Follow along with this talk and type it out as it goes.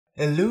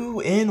Hello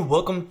and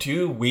welcome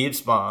to Weird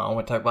Spawn, where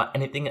we talk about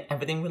anything and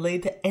everything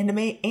related to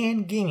anime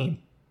and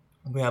gaming.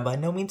 We are by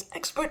no means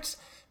experts,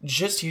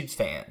 just huge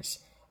fans.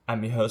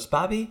 I'm your host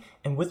Bobby,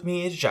 and with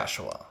me is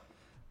Joshua.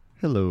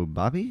 Hello,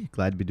 Bobby.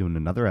 Glad to be doing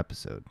another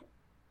episode.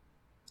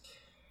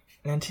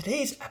 And in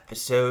today's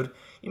episode,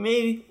 you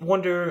may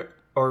wonder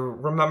or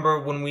remember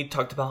when we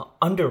talked about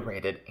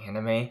underrated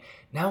anime.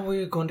 Now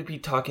we're going to be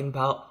talking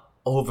about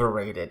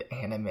overrated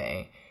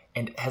anime.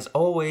 And as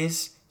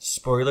always,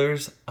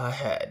 spoilers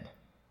ahead.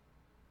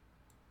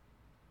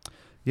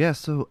 Yeah,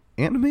 so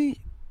anime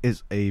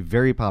is a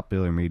very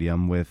popular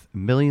medium with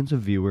millions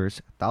of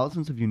viewers,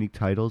 thousands of unique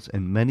titles,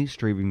 and many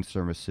streaming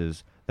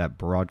services that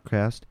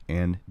broadcast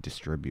and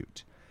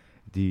distribute.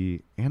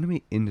 The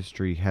anime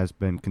industry has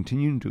been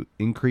continuing to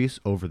increase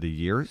over the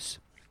years,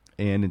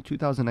 and in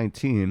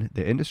 2019,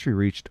 the industry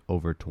reached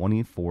over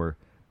 $24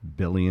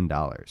 billion.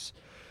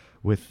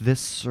 With this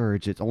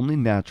surge, it's only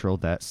natural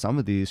that some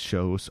of these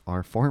shows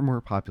are far more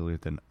popular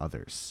than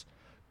others.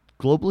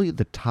 Globally,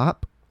 the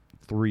top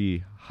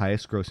 3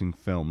 highest grossing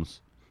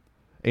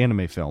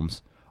anime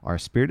films, are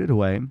Spirited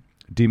Away,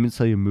 Demon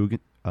Slayer Mugen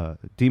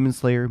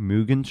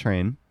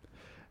Train,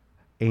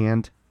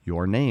 and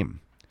Your Name.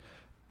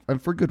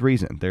 And for good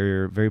reason.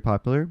 They're very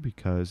popular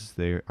because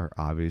they are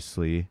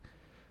obviously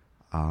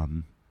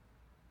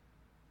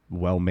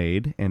well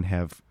made and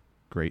have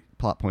great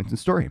plot points and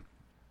story.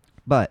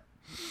 But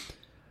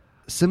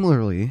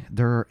similarly,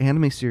 there are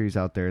anime series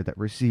out there that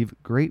receive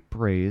great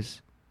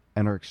praise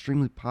and are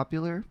extremely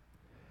popular,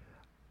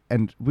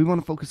 and we want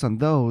to focus on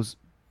those,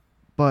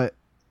 but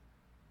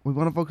we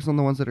want to focus on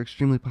the ones that are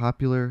extremely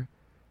popular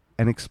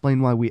and explain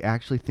why we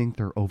actually think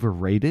they're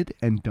overrated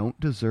and don't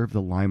deserve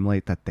the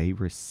limelight that they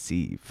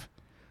receive.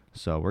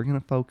 So we're going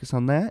to focus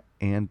on that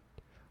and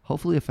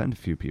hopefully offend a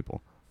few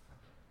people.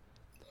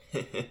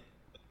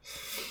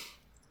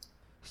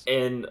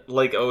 And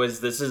like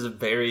always, this is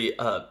very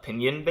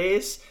opinion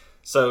based.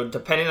 So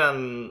depending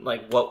on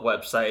like what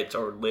websites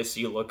or lists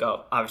you look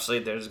up, obviously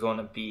there's going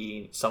to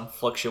be some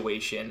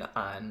fluctuation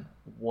on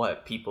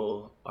what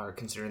people are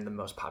considering the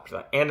most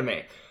popular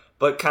anime.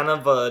 But kind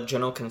of a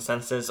general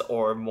consensus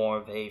or more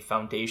of a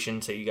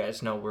foundation so you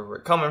guys know where we're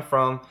coming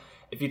from.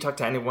 If you talk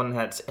to anyone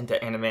that's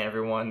into anime,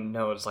 everyone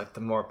knows like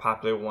the more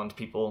popular ones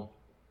people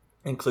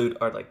include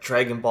are like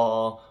Dragon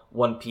Ball,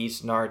 One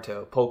Piece,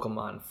 Naruto,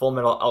 Pokemon,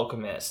 Fullmetal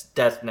Alchemist,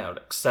 Death Note,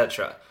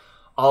 etc.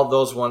 All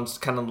those ones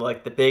kind of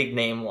like the big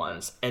name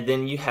ones. And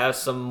then you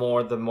have the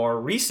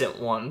more recent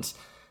ones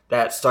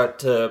that start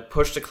to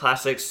push the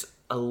classics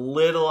a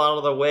little out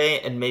of the way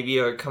and maybe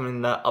are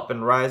coming up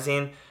and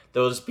rising.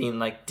 Those being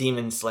like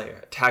Demon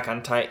Slayer, Attack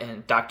on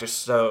Titan, Dr.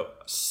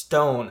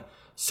 Stone,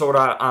 Sword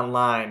Art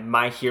Online,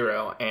 My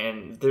Hero,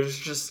 and there's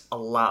just a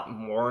lot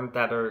more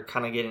that are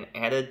kind of getting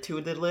added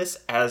to the list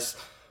as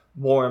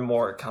more and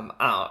more come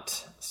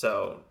out.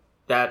 So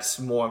that's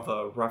more of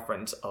a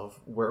reference of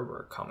where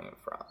we're coming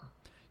from.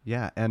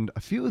 Yeah, and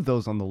a few of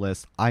those on the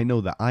list I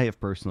know that I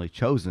have personally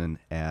chosen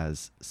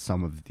as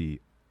some of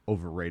the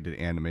overrated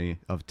anime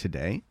of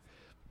today.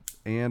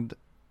 And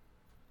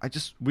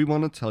we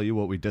want to tell you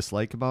what we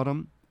dislike about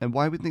them and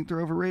why we think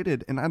they're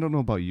overrated. And I don't know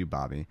about you,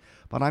 Bobby,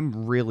 but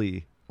I'm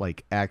really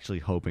actually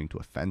hoping to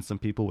offend some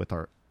people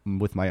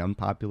with my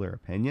unpopular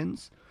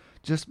opinions,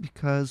 just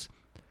because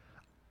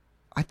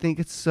I think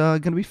it's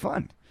going to be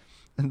fun.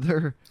 And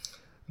there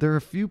are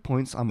a few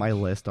points on my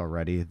list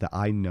already that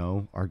I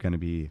know are going to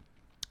be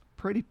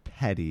pretty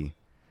petty,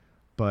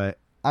 but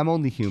I'm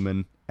only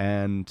human,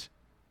 and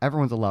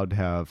everyone's allowed to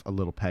have a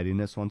little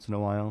pettiness once in a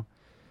while.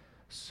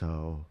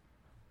 So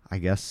I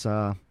guess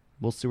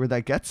we'll see where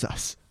that gets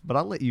us. But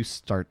I'll let you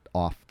start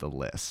off the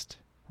list.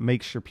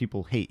 Make sure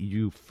people hate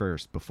you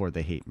first before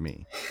they hate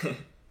me.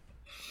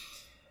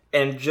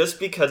 And just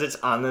because it's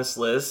on this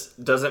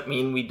list doesn't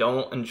mean we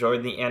don't enjoy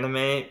the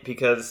anime,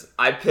 because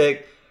I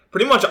picked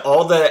pretty much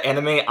all the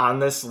anime on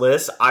this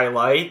list I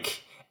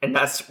like, and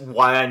that's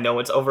why I know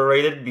it's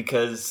overrated,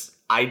 because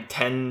I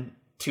tend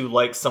to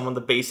like some of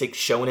the basic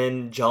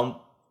shonen jump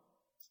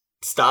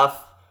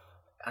stuff.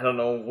 I don't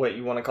know what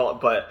you want to call it,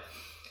 but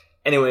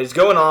anyways,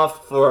 going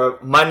off for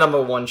my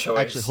number one choice.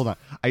 Actually, hold on.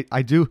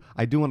 I do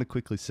want to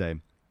quickly say,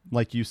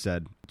 like you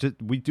said,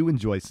 we do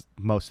enjoy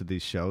most of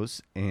these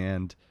shows,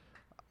 and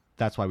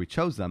that's why we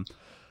chose them.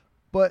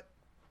 But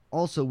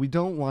also, we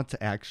don't want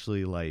to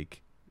actually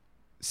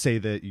say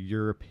that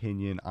your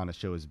opinion on a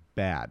show is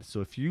bad.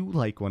 So if you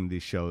like one of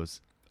these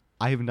shows,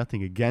 I have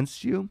nothing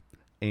against you,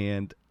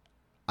 and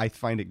I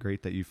find it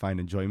great that you find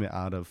enjoyment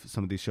out of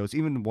some of these shows.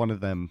 Even one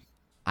of them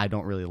I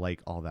don't really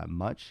like all that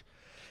much.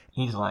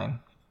 He's lying.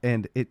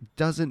 And it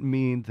doesn't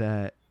mean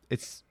that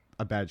it's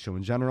a bad show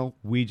in general.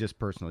 We just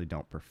personally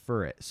don't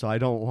prefer it. So I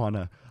don't want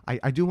to...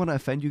 I do want to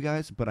offend you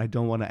guys, but I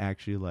don't want to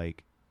actually,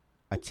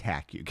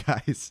 attack you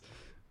guys.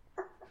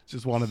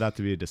 Just wanted that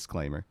to be a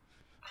disclaimer.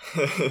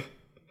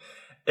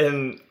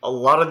 And a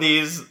lot of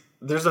these...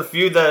 There's a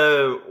few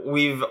that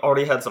we've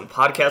already had some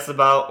podcasts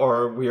about,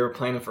 or we are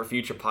planning for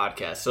future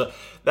podcasts. So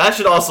that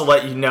should also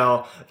let you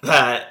know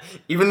that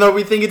even though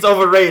we think it's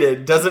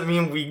overrated, doesn't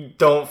mean we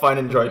don't find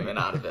enjoyment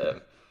out of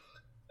it.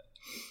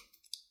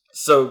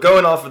 So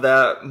going off of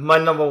that, my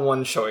number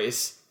one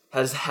choice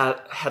has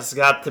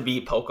got to be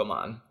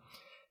Pokemon.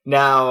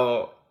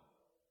 Now,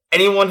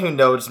 anyone who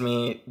knows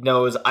me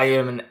knows I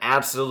am an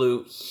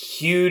absolute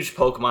huge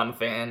Pokemon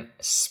fan,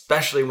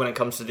 especially when it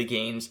comes to the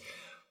games.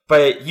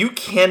 But you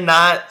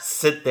cannot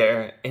sit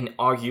there and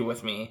argue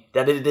with me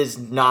that it is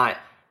not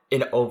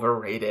an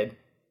overrated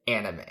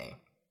anime.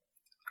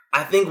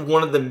 I think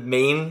one of the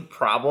main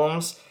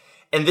problems,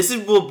 and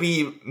will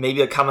be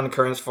maybe a common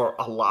occurrence for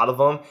a lot of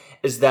them,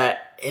 is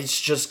that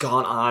it's just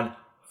gone on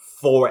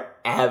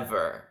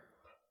forever.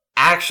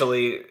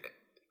 Actually,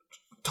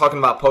 talking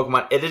about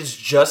Pokemon, it is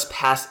just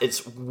past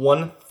its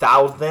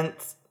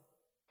 1000th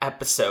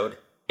episode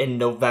in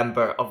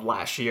November of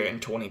last year in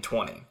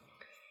 2020.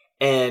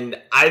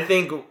 And I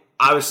think,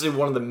 obviously,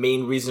 one of the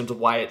main reasons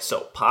why it's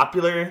so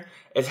popular,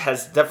 it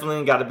has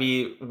definitely got to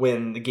be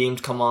when the games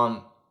come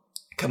out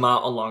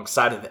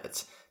alongside of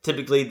it.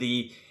 Typically,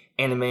 the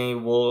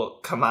anime will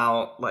come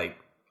out like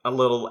a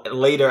little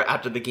later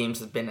after the games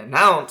have been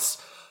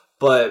announced,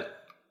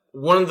 but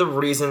one of the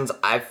reasons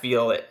I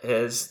feel it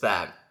is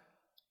that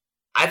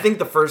I think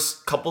the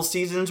first couple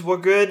seasons were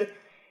good,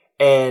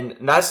 and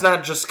that's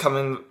not just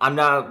coming, I'm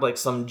not like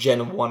some Gen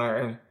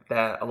 1er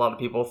that a lot of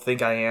people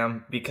think I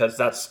am, because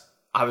that's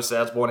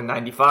born in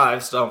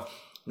 95, so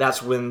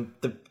that's when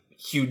the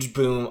huge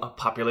boom of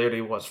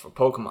popularity was for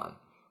Pokemon.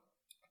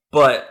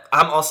 But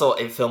I'm also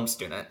a film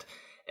student.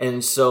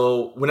 And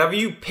so whenever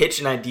you pitch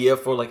an idea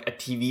for like a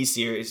TV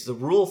series, the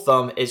rule of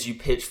thumb is you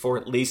pitch for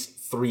at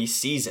least 3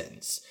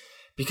 seasons.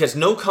 Because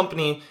no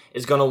company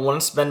is going to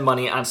want to spend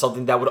money on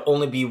something that would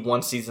only be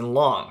 1 season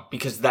long.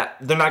 Because they're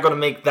not going to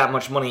make that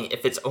much money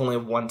if it's only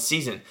 1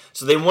 season.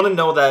 So they want to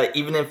know that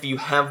even if you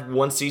have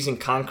 1 season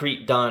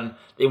concrete done,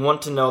 they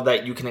want to know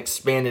that you can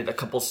expand it a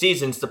couple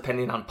seasons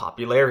depending on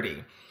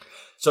popularity.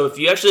 So if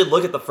you actually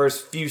look at the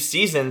first few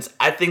seasons,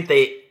 I think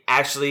they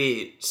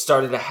actually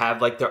started to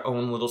have like their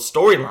own little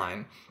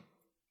storyline,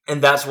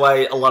 and that's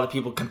why a lot of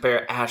people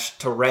compare Ash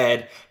to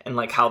Red and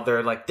like how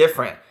they're like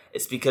different.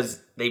 It's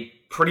because they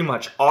pretty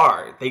much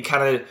are. They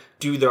kind of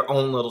do their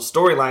own little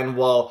storyline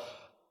while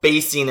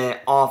basing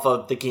it off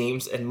of the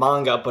games and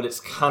manga, but it's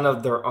kind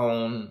of their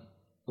own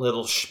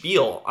little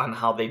spiel on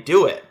how they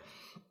do it.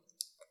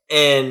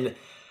 And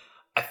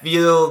I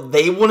feel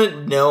they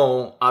wouldn't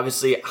know,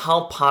 obviously,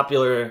 how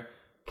popular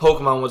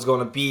Pokemon was going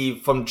to be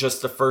from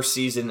just the first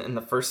season and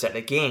the first set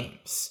of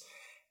games.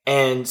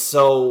 And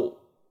so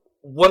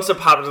once the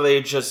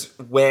popularity just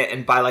went,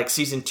 and by like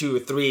season 2 or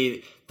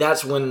 3,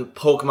 that's when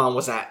Pokemon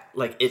was at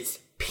like its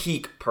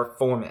peak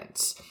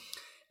performance.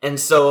 And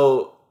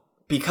so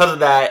because of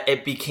that,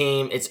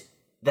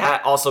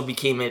 that also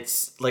became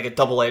its like a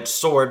double-edged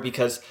sword,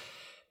 because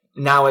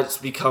now it's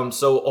become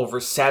so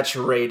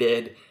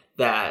oversaturated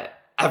that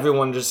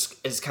everyone just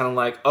is kind of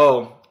like,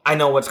 oh, I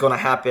know what's going to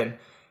happen.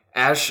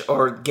 Ash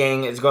or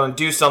gang is going to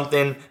do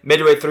something.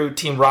 Midway through,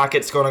 Team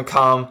Rocket's going to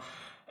come.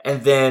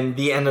 And then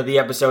the end of the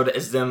episode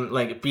is them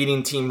like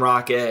beating Team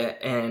Rocket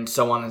and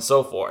so on and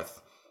so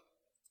forth.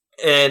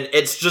 And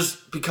it's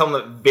just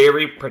become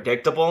very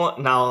predictable.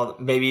 Now,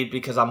 maybe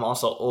because I'm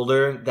also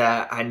older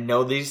that I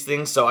know these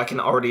things, so I can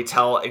already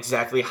tell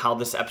exactly how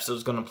this episode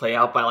is going to play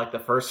out by like the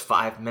first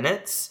 5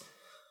 minutes.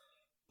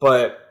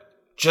 But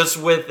just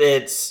with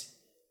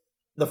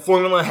the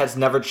formula has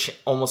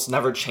almost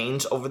never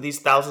changed over these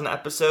 1,000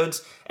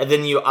 episodes. And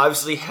then you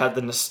obviously have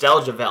the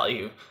nostalgia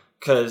value,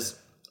 because,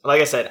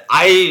 like I said,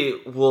 I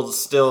will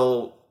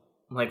still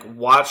like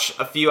watch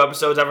a few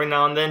episodes every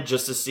now and then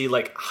just to see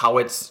like how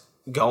it's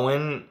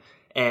going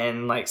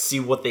and like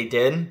see what they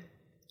did.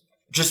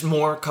 Just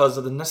more because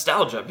of the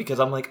nostalgia, because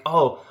I'm like,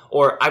 oh,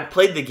 or I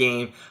played the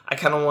game, I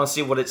kind of want to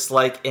see what it's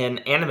like in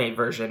anime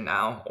version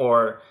now,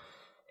 or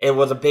it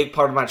was a big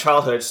part of my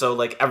childhood, so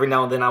like every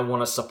now and then I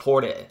want to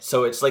support it.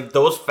 So it's like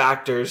those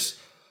factors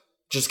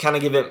just kind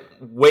of give it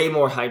way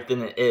more hype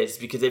than it is.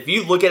 Because if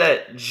you look at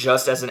it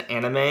just as an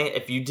anime,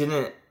 if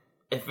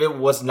it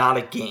was not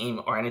a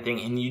game or anything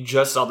and you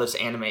just saw this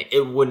anime,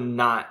 it would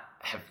not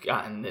have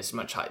gotten this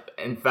much hype.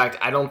 In fact,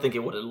 I don't think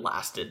it would have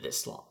lasted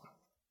this long.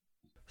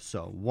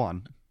 So,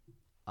 one,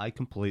 I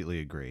completely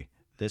agree.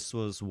 This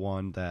was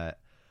one that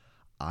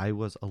I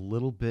was a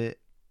little bit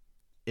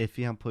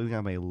iffy on putting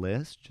on my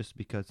list, just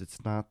because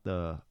it's not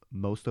the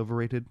most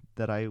overrated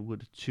that I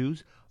would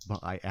choose, but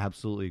I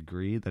absolutely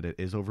agree that it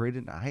is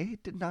overrated. I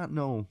did not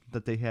know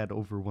that they had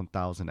over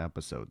 1,000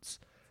 episodes.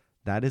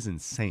 That is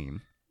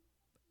insane.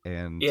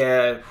 And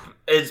yeah,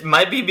 it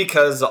might be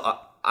because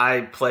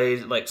I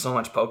played like so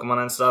much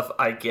Pokemon and stuff.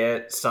 I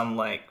get some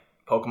like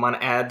Pokemon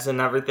ads and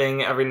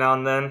everything every now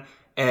and then,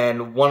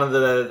 and one of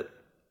the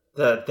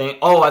thing,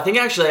 I think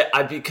actually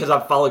because I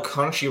follow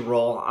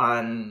Crunchyroll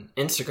on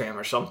Instagram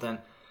or something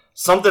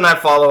I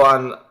follow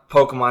on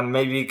Pokemon,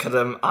 maybe because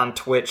I'm on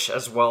Twitch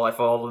as well. I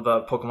follow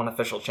the Pokemon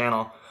official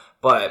channel,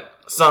 but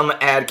some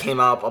ad came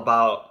up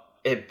about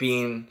it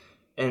being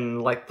in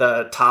like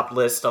the top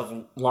list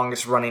of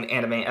longest running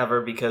anime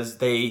ever because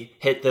they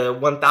hit the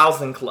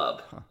 1,000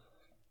 club. Huh.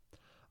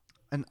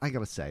 And I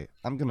gotta say,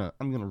 I'm gonna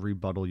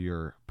rebuttal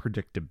your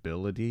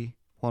predictability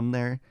one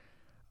there.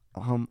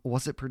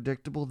 Was it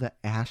predictable that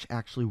Ash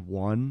actually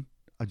won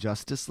a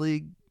Justice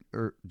League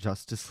or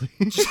Justice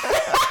League?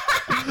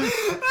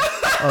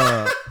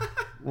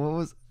 What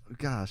was?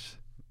 Gosh,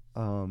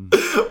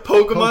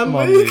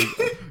 Pokemon League.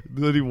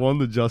 That he won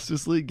the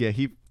Justice League. Yeah,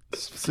 he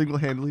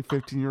single-handedly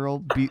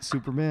 15-year-old beat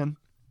Superman.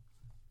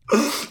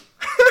 That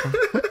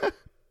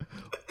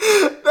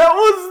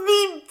was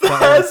the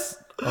best.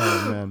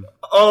 Oh man.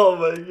 Oh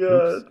my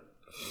god. Oops.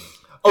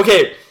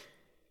 Okay.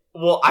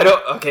 Well,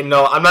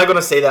 no, I'm not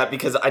gonna say that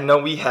because I know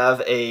we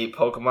have a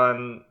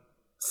Pokemon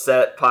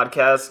set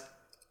podcast,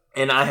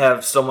 and I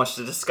have so much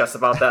to discuss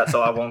about that,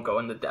 so I won't go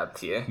into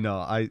depth here. No,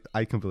 I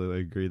completely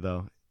agree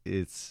though.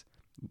 It's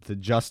the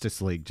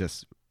Justice League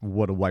just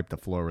would have wiped the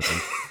floor with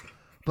them.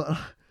 But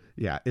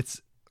yeah,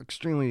 it's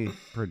extremely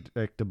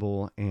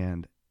predictable,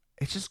 and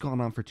it's just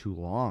gone on for too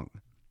long.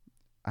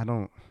 I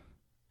don't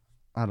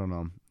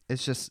know.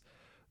 It's just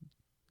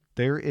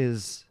there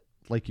is,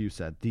 like you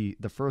said, the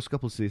first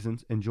couple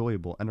seasons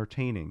enjoyable,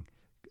 entertaining,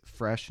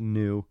 fresh,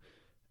 new,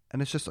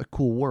 and it's just a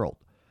cool world.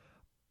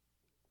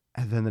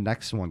 And then the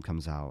next one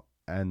comes out,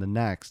 and the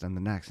next,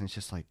 and it's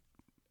just like,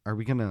 are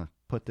we gonna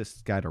put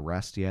this guy to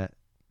rest yet?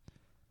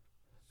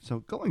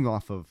 So going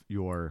off of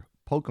your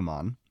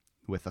Pokemon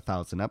with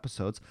 1,000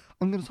 episodes,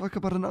 I'm going to talk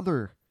about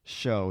another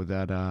show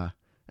that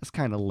is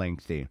kind of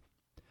lengthy.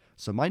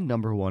 So my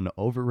number one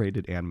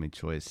overrated anime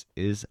choice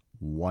is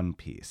One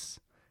Piece,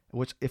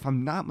 which, if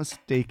I'm not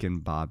mistaken,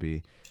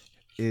 Bobby,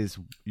 is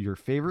your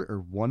favorite or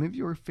one of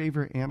your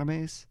favorite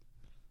animes?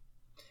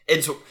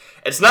 It's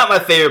not my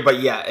favorite, but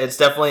yeah, it's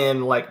definitely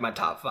in like my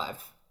top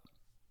 5.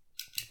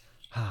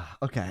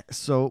 Okay,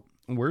 so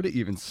where to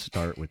even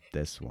start with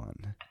this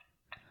one?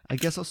 I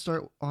guess I'll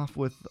start off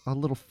with a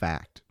little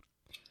fact.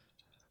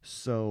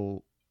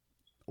 So,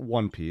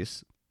 One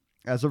Piece,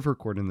 as of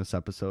recording this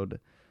episode,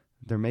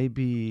 there may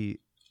be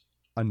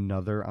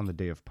another on the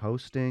day of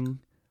posting.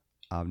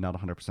 I'm not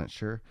 100%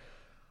 sure.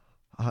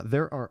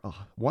 There are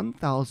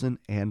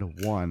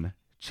 1,001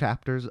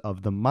 chapters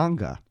of the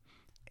manga,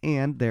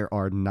 and there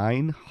are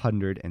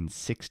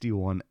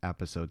 961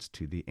 episodes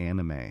to the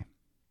anime.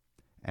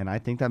 And I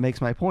think that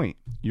makes my point.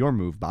 Your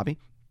move, Bobby.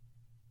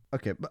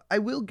 Okay, but I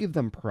will give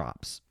them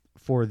props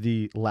for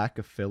the lack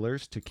of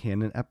fillers to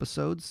canon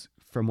episodes.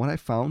 From what I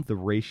found, the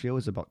ratio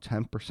is about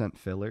 10%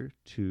 filler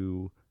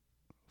to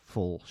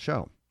full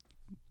show,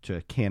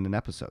 to canon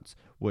episodes,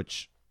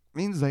 which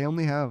means they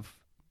only have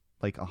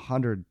like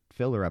 100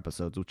 filler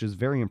episodes, which is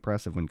very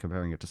impressive when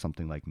comparing it to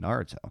something like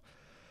Naruto.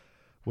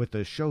 With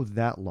a show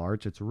that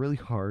large, it's really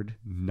hard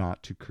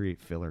not to create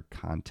filler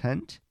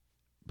content.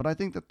 But I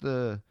think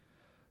that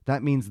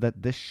that means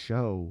that this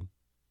show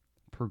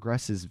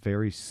progresses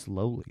very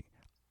slowly.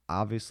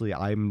 Obviously,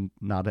 I'm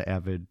not an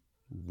avid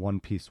One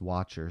Piece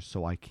watcher,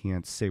 so I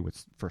can't say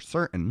what's for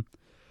certain.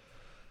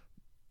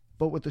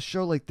 But with a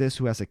show like this,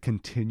 who has a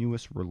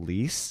continuous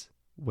release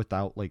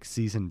without like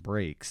season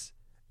breaks,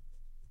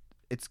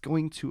 it's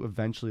going to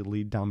eventually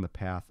lead down the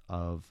path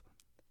of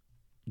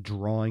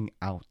drawing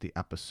out the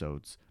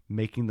episodes,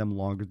 making them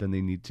longer than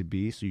they need to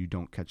be so you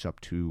don't catch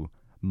up to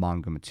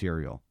manga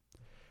material.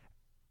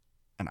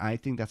 And I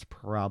think that's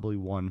probably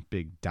one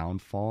big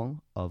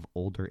downfall of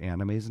older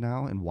animes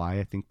now, and why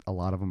I think a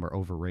lot of them are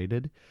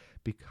overrated,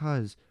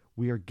 because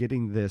we are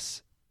getting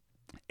this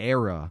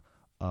era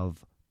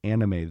of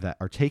anime that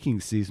are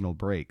taking seasonal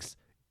breaks,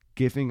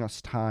 giving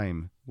us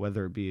time,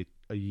 whether it be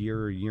a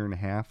year or a year and a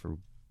half or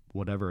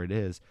whatever it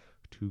is,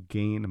 to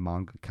gain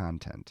manga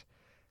content.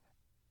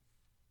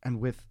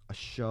 And with a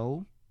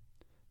show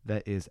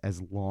that is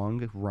as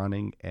long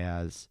running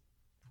as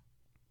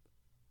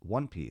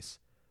One Piece,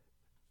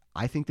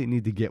 I think they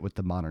need to get with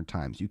the modern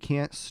times. You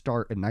can't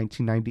start in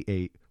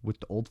 1998 with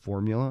the old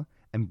formula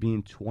and be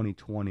in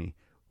 2020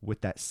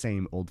 with that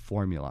same old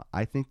formula.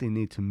 I think they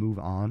need to move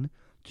on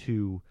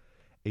to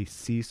a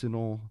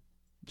seasonal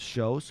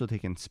show so they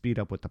can speed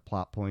up with the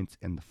plot points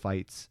and the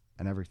fights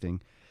and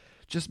everything.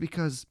 Just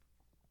because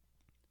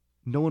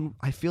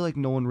I feel like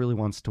no one really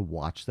wants to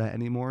watch that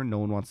anymore. No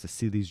one wants to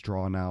see these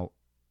drawn out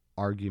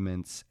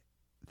arguments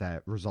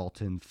that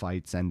result in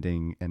fights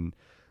ending, and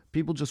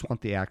people just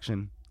want the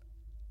action.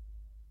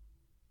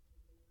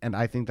 And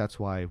I think that's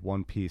why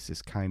One Piece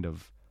is kind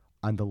of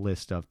on the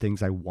list of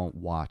things I won't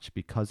watch,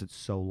 because it's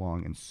so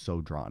long and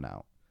so drawn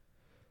out.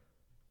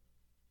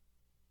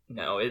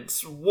 No,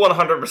 it's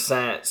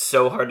 100%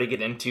 so hard to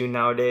get into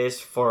nowadays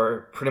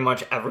for pretty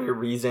much every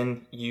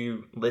reason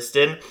you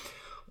listed.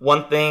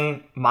 One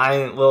thing,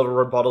 my little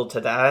rebuttal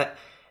to that,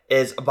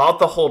 is about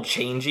the whole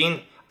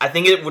changing. I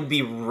think it would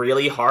be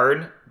really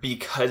hard,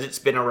 because it's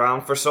been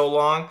around for so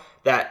long,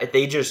 that if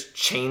they just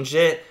changed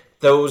it,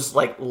 those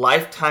like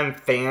lifetime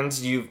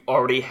fans you've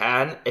already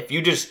had, if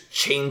you just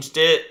changed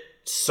it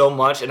so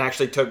much and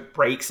actually took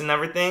breaks and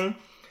everything,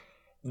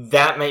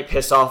 that might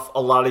piss off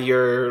a lot of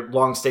your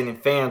long-standing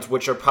fans,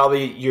 which are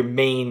probably your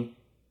main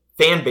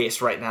fan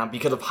base right now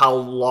because of how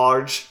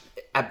large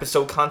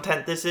episode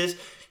content this is.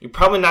 You're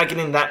probably not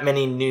getting that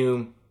many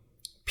new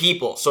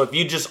people. So if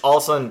you just all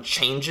of a sudden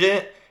change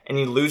it and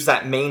you lose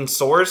that main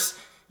source,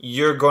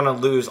 you're going to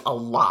lose a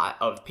lot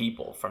of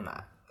people from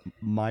that.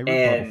 My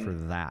rebuttal for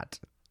that.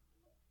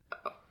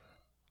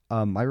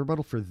 My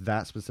rebuttal for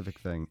that specific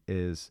thing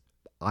is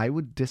I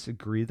would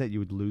disagree that you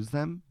would lose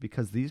them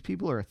because these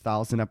people are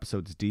 1,000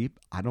 episodes deep.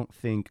 I don't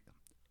think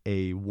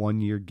a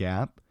 1-year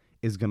gap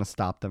is going to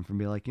stop them from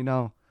being like,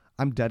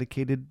 I'm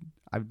dedicated.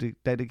 I've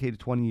dedicated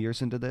 20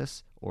 years into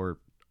this or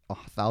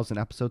 1,000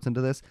 episodes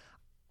into this.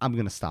 I'm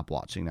going to stop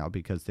watching now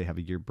because they have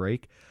a year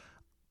break.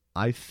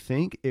 I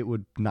think it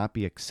would not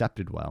be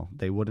accepted well.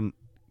 They wouldn't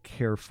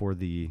care for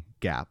the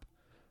gap.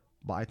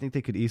 But I think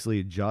they could easily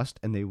adjust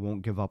and they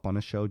won't give up on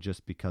a show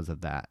just because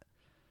of that.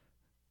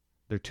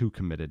 They're too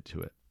committed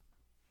to it.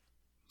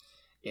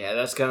 Yeah,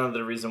 that's kind of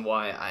the reason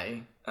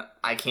why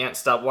I can't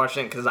stop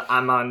watching because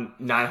I'm on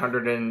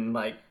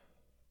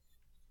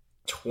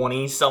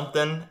 920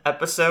 something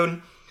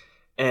episode,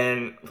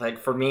 and like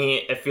for me,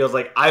 it feels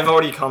like I've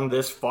already come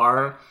this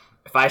far.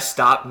 If I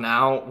stop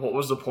now, what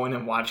was the point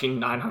in watching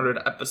 900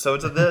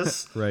 episodes of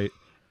this? Right.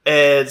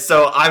 And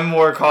so I'm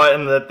more caught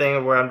in the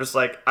thing where I'm just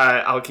like,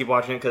 I'll keep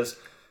watching it because,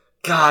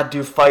 God,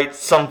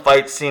 some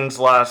fight scenes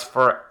last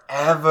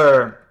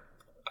forever.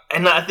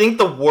 And I think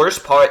the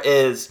worst part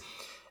is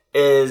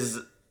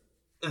so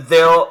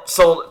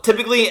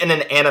typically in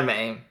an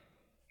anime,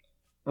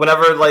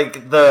 whenever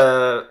like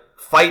the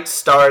fight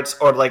starts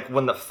or like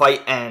when the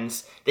fight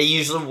ends, they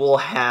usually will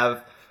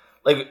have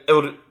like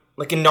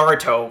in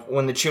Naruto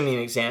when the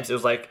Chunin exams, it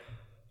was like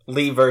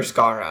Lee versus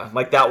Gaara.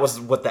 Like that was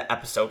what the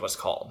episode was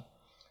called.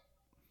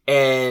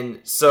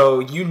 And so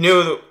you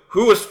knew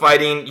who was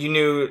fighting, you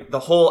knew the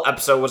whole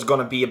episode was going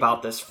to be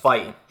about this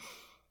fight.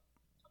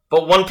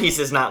 But One Piece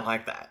is not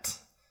like that.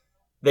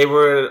 They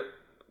were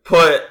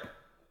put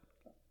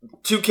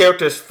two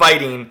characters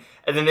fighting,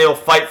 and then they'll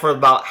fight for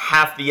about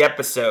half the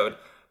episode.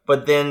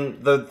 But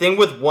then the thing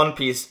with One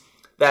Piece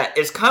that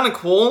is kind of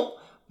cool,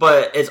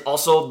 but is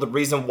also the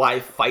reason why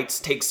fights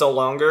take so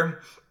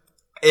longer,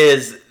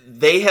 is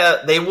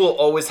they will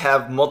always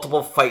have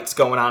multiple fights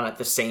going on at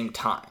the same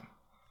time.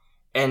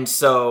 And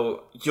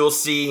so you'll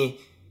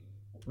see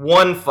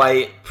one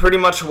fight, pretty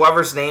much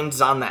whoever's name's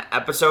on that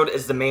episode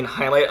is the main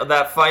highlight of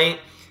that fight.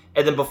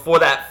 And then before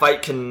that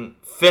fight can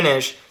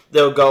finish,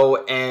 they'll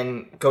go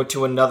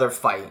to another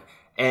fight.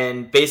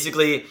 And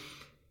basically,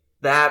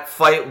 that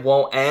fight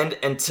won't end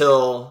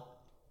until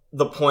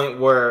the point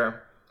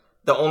where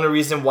the only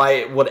reason why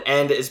it would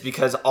end is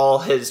because all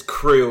his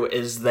crew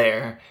is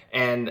there.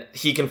 And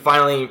he can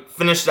finally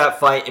finish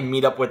that fight and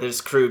meet up with his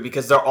crew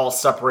because they're all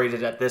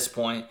separated at this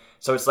point.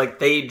 So it's like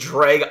they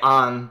drag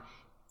on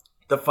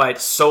the fight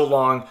so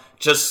long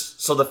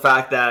just so the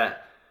fact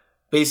that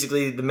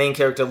basically the main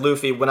character,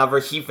 Luffy, whenever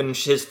he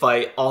finishes his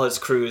fight, all his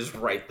crew is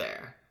right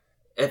there.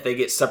 If they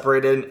get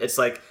separated, it's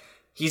like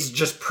he's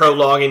just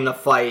prolonging the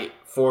fight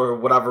for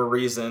whatever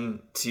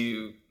reason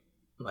to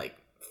like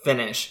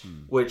finish,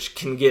 which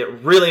can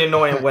get really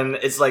annoying when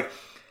it's like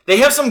they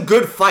have some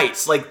good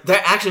fights. Like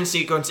their action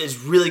sequence is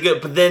really good,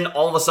 but then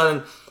all of a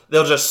sudden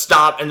they'll just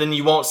stop and then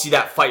you won't see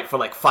that fight for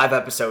like 5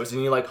 episodes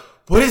and you're like,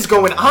 what is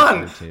going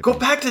on? Go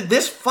back to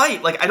this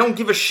fight. Like, I don't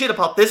give a shit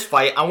about this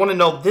fight. I want to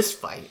know this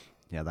fight.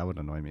 Yeah, that would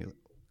annoy me.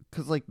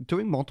 Because, like,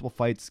 doing multiple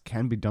fights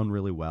can be done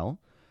really well.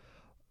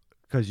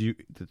 Because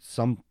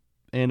some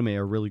anime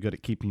are really good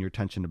at keeping your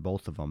attention to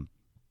both of them.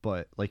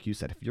 But, like you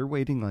said, if you're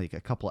waiting, like,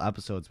 a couple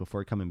episodes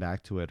before coming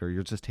back to it, or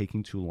you're just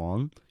taking too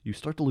long, you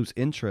start to lose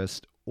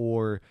interest,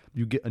 or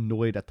you get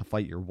annoyed at the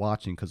fight you're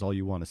watching because all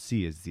you want to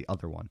see is the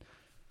other one.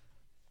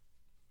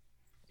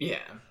 Yeah,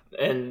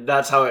 and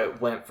that's how it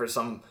went for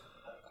some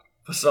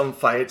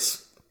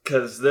fights,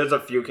 because there's a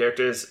few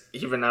characters,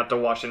 even after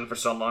watching for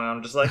so long,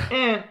 I'm just like,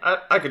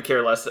 I could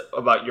care less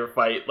about your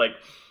fight. Like,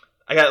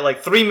 I got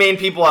like 3 main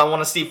people I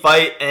want to see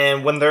fight,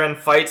 and when they're in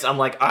fights, I'm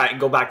like, alright,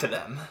 go back to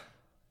them.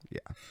 Yeah.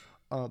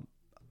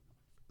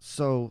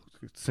 So,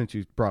 since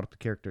you brought up the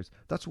characters,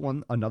 that's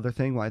another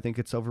thing why I think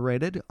it's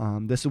overrated.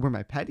 This is where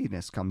my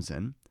pettiness comes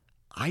in.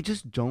 I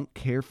just don't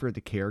care for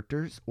the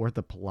characters or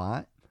the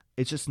plot.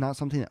 It's just not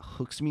something that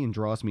hooks me and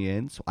draws me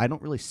in, so I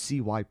don't really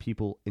see why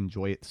people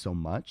enjoy it so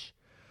much.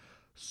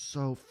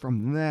 So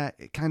from that,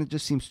 it kind of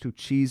just seems too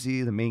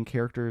cheesy. The main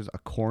character is a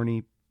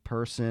corny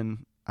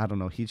person. I don't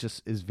know. He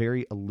just is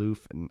very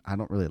aloof, and I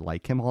don't really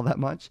like him all that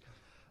much.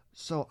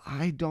 So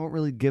I don't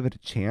really give it a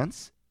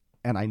chance,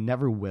 and I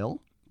never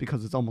will,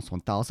 because it's almost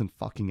 1,000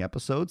 fucking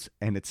episodes,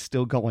 and it's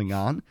still going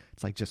on.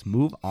 It's like, just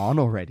move on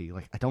already.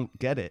 Like, I don't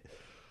get it.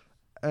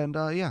 And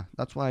yeah,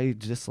 that's why I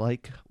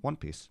dislike One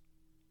Piece.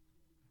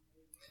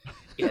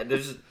 Yeah,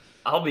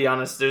 I'll be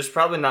honest, there's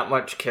probably not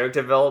much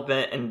character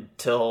development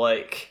until,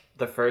 like,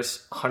 the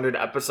first 100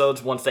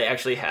 episodes, once they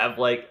actually have,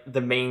 like,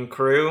 the main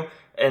crew,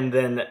 and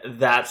then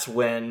that's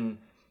when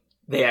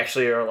they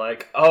actually are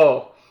like,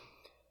 oh,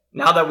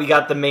 now that we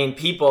got the main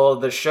people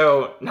of the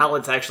show, now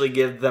let's actually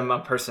give them a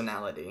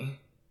personality.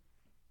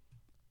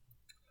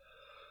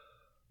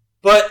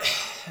 But,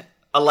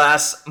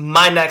 alas,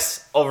 my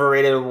next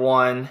overrated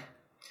one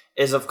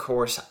is, of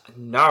course,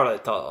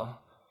 Naruto.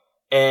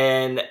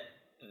 And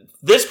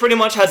this pretty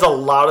much has a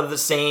lot of the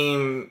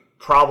same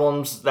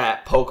problems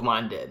that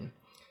Pokemon did.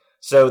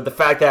 So the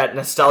fact that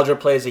nostalgia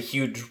plays a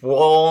huge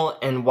role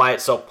in why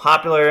it's so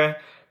popular,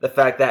 the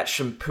fact that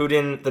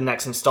Shippuden, the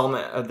next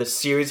installment of the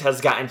series,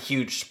 has gotten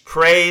huge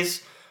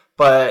praise,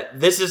 but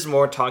this is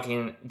more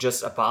talking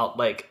just about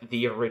like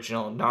the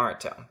original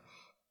Naruto.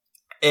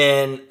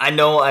 And I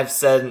know I've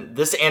said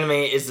this anime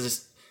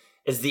is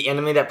the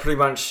anime that pretty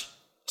much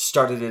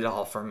started it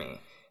all for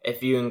me.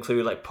 If you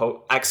include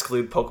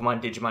exclude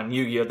Pokemon, Digimon,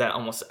 Yu-Gi-Oh, that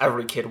almost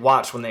every kid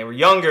watched when they were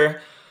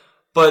younger,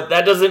 but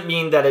that doesn't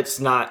mean that it's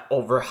not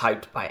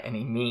overhyped by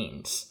any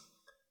means.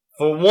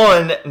 For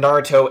one,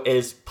 Naruto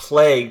is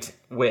plagued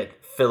with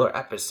filler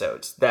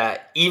episodes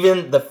that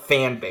even the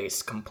fan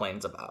base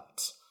complains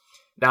about.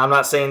 Now, I'm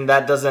not saying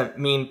that doesn't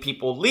mean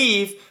people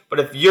leave, but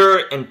if your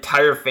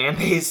entire fan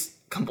base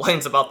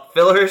complains about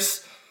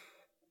fillers,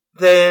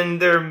 then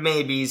there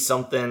may be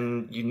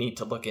something you need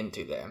to look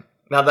into there.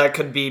 Now, that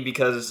could be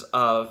because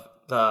of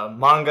the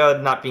manga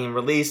not being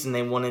released and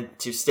they wanted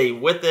to stay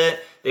with it.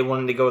 They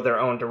wanted to go their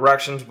own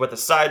directions with a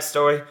side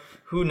story.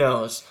 Who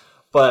knows?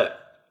 But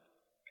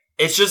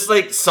it's just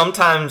like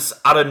sometimes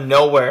out of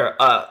nowhere,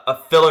 a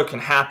filler can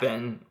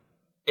happen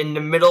in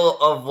the middle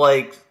of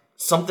like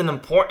something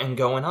important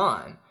going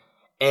on.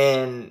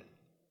 And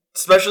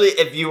especially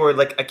if you were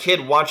like a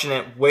kid watching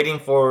it, waiting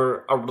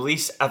for a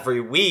release every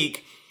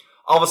week,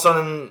 all of a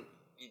sudden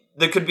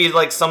there could be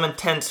like some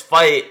intense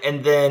fight,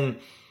 and then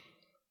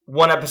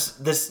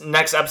this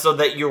next episode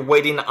that you're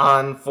waiting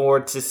on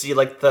for to see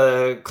like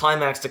the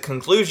climax, the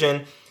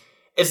conclusion,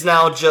 is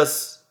now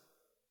just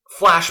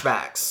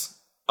flashbacks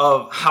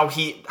of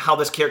how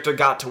this character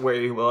got to where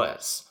he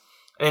was.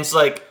 And it's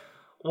like,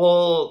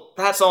 well,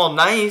 that's all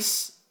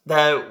nice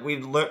that we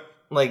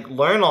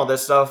learn all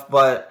this stuff,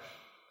 but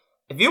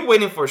if you're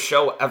waiting for a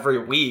show every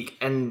week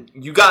and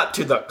you got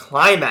to the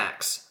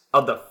climax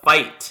of the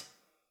fight,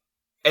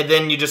 and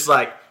then you just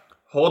like,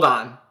 hold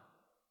on,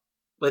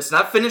 let's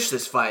not finish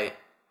this fight.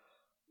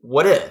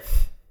 What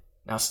if,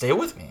 now stay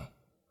with me,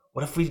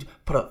 what if we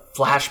put a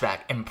flashback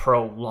and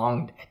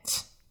prolonged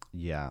it?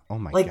 Yeah, oh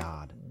my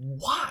god.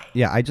 Why?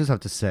 Yeah, I just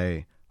have to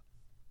say,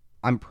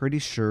 I'm pretty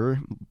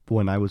sure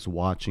when I was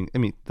watching, I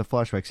mean, the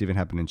flashbacks even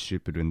happen in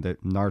Shippuden,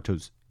 that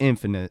Naruto's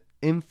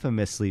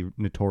infamously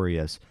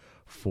notorious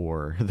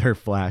for their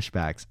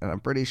flashbacks. And I'm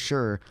pretty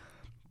sure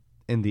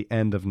in the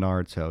end of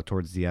Naruto,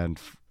 towards the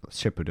end,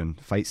 Shippuden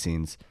fight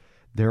scenes,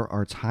 there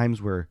are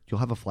times where you'll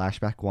have a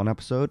flashback one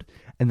episode,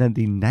 and then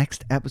the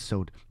next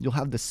episode, you'll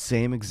have the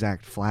same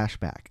exact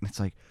flashback. And it's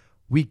like,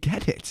 we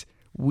get it.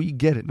 We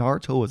get it.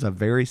 Naruto was a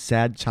very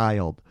sad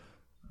child.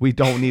 We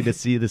don't need to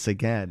see this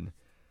again.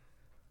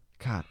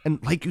 God.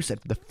 And like you said,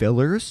 the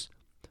fillers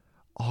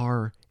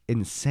are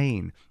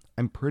insane.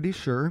 I'm pretty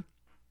sure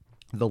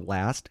the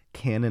last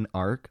canon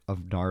arc of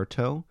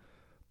Naruto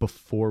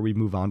before we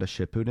move on to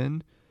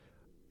Shippuden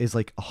is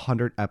like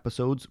 100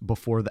 episodes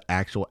before the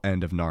actual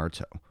end of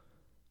Naruto.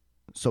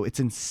 So it's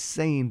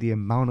insane the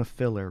amount of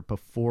filler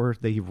before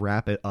they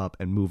wrap it up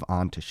and move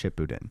on to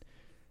Shippuden.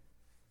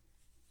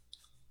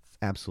 It's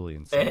absolutely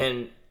insane.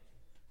 And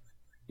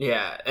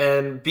yeah,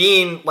 and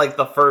being like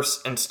the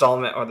first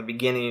installment or the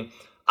beginning,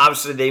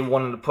 obviously they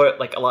wanted to put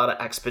like a lot of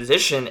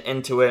exposition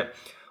into it,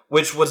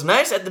 which was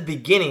nice at the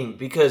beginning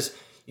because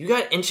you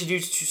got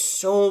introduced to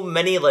so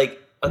many like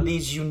of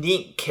these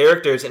unique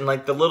characters and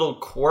like the little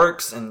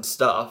quirks and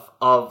stuff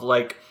of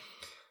like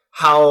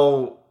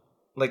how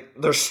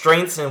like their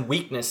strengths and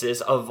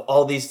weaknesses of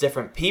all these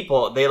different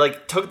people. They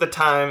like took the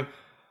time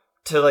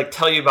to like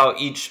tell you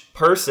about each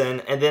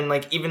person, and then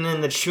like even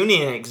in the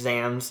Chunin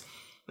exams,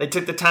 they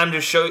took the time to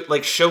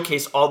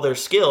showcase all their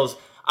skills.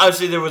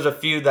 Obviously, there was a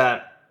few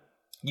that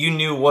you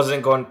knew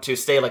wasn't going to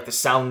stay, like the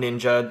Sound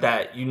Ninja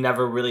that you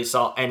never really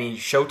saw any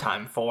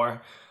showtime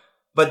for.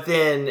 But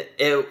then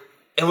it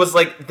was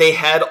like they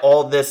had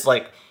all this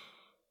like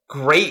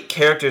great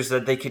characters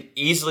that they could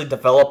easily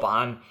develop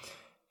on,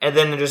 and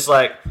then they're just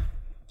like,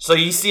 so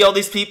you see all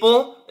these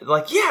people? They're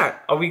like, yeah,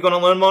 are we going to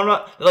learn more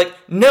about? They're like,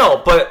 no,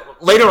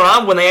 but later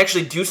on when they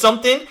actually do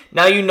something,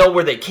 now you know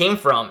where they came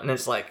from. And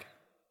it's like,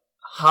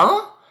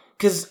 huh?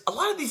 Because a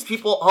lot of these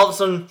people, all of a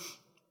sudden,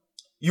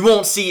 you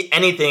won't see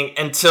anything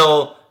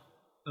until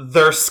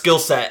their skill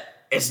set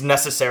is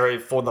necessary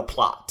for the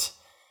plot.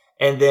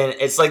 And then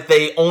it's like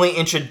they only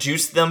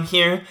introduce them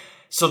here,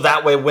 so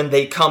that way when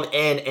they come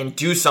in and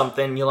do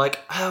something, you're like,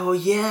 oh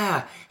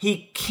yeah,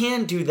 he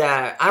can do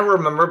that. I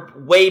remember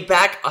way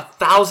back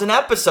 1,000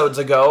 episodes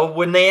ago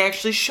when they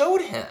actually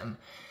showed him.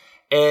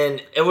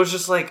 And it was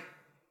just like,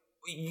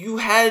 you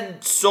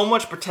had so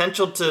much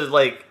potential to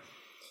like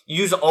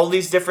use all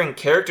these different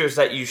characters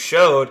that you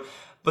showed,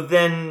 but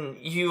then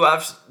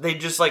they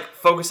just like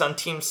focus on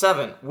Team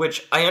 7,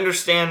 which I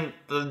understand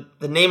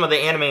the name of the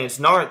anime is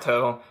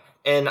Naruto,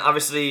 and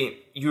obviously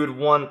you would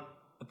want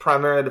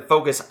primarily to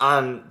focus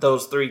on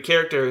those three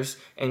characters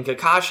and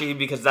Kakashi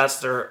because that's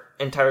their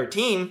entire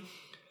team.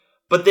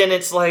 But then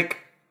it's like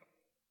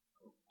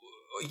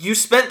you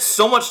spent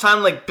so much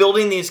time like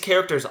building these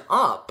characters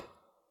up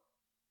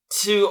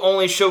to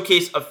only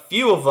showcase a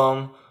few of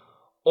them,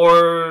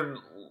 or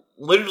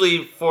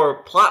literally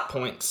for plot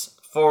points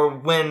for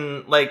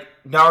when like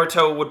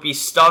Naruto would be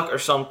stuck or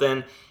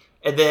something,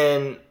 and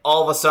then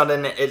all of a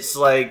sudden it's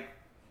like,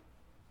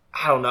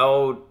 I don't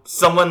know,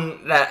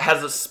 someone that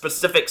has a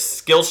specific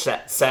skill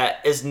set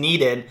is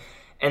needed,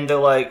 and they're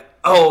like,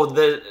 oh,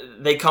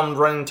 they come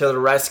running to the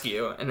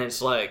rescue, and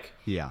it's like,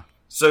 yeah.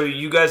 So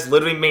you guys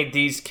literally made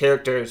these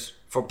characters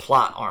for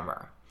plot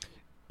armor.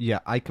 Yeah,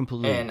 I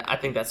completely... And I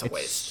think that's a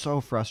waste. It's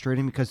so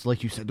frustrating because,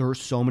 like you said, there are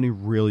so many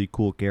really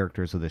cool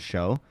characters of the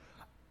show.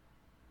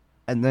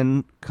 And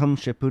then come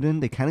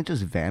Shippuden, they kind of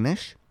just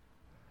vanish.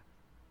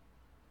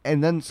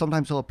 And then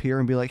sometimes they'll appear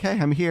and be like, hey,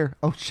 I'm here.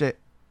 Oh, shit.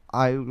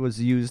 I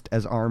was used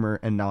as armor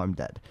and now I'm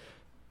dead.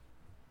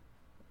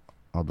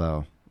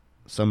 Although,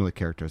 some of the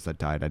characters that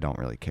died I don't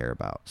really care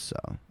about, so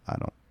I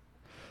don't...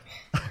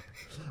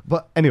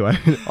 But anyway,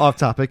 off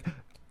topic,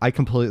 I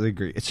completely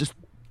agree. It's just...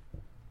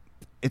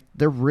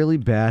 they're really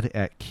bad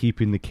at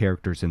keeping the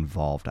characters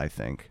involved, I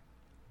think.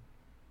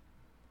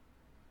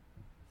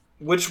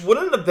 Which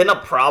wouldn't have been a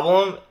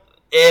problem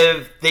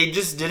if they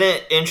just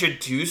didn't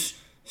introduce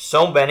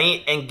so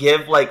many and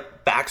give,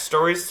 like,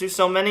 backstories to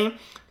so many.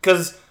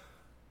 Because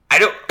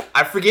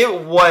I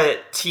forget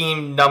what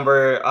team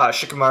number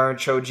Shikamaru,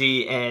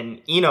 Choji,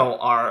 and Ino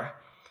are.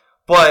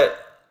 But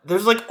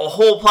there's, like, a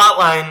whole plot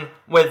line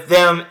with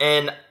them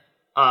and...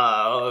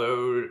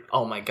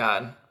 oh my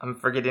god, I'm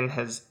forgetting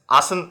his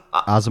Azuma.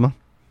 Azuma.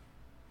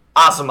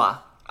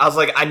 I was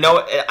like, I know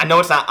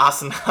it's not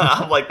Asuna.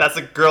 I'm like, that's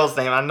a girl's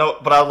name. I know,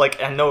 but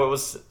I know it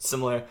was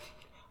similar.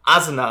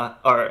 Azuma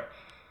or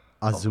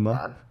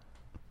Azuma.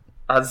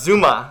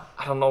 Azuma.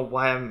 I don't know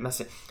why I'm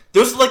messing.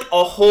 There's like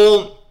a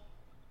whole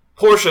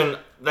portion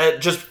that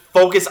just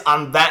focus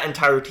on that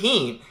entire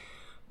team,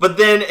 but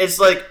then it's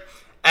like,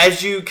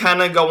 as you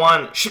kind of go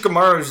on,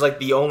 Shikamaru's like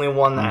the only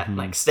one that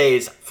like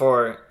stays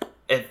for.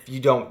 If you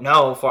don't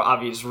know, for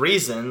obvious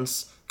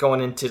reasons, going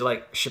into,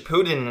 like,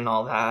 Shippuden and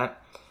all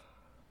that.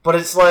 But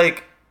it's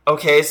like,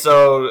 okay,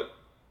 so...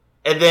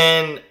 And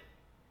then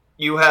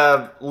you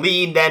have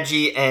Lee,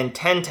 Neji, and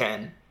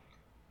Tenten.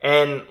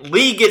 And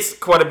Lee gets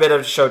quite a bit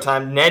of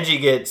showtime.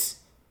 Neji gets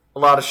a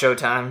lot of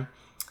showtime.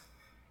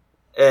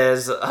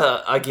 As,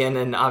 again,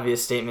 an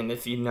obvious statement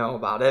if you know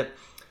about it.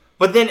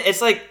 But then it's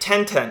like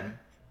Tenten.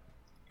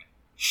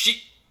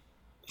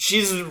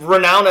 She's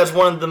renowned as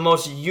one of the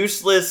most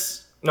useless...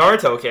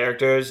 Naruto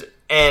characters,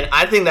 and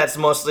I think that's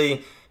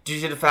mostly due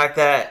to the fact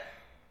that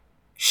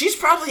she's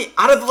probably,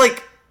 out of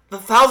like the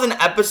 1,000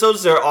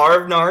 episodes there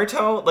are of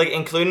Naruto, like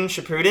including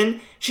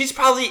Shippuden, she's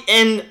probably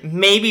in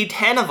maybe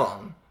 10 of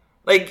them.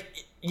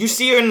 Like, you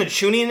see her in the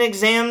Chunin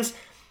exams,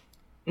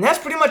 and that's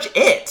pretty much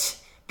it,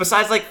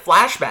 besides like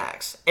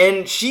flashbacks.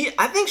 And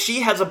I think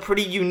she has a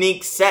pretty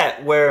unique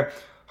set where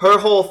her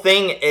whole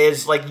thing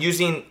is like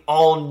using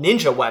all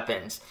ninja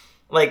weapons.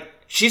 Like,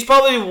 she's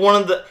probably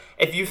one of the...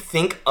 If you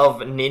think of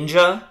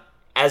ninja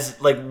as,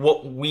 like,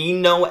 what we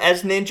know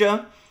as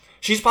ninja,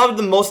 she's probably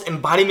the most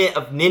embodiment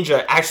of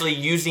ninja, actually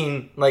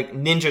using, like,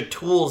 ninja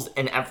tools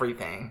and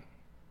everything.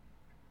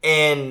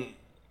 And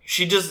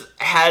she just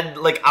had,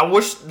 like, I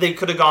wish they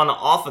could have gone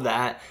off of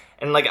that.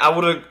 And, like, I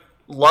would have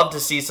loved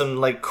to see some,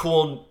 like,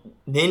 cool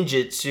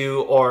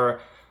ninjutsu or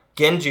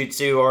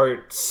genjutsu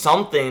or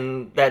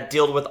something that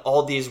dealt with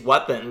all these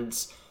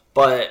weapons.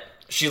 But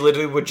she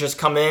literally would just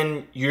come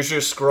in, use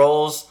her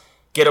scrolls,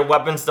 get her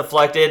weapons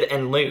deflected,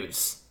 and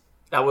lose.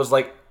 That was,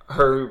 like,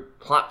 her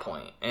plot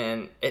point,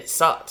 and it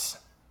sucks.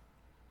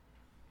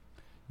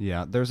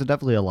 Yeah, there's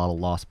definitely a lot of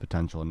lost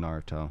potential in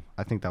Naruto.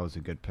 I think that was a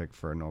good pick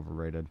for an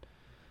overrated.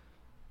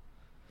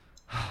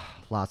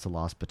 Lots of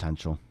lost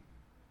potential.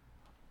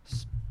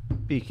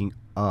 Speaking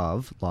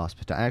of lost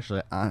potential...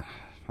 Actually,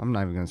 I'm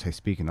not even going to say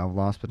speaking of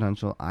lost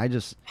potential.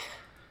 There's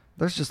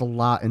just a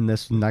lot in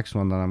this next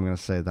one that I'm going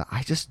to say that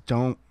I just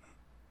don't...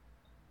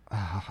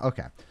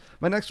 Okay.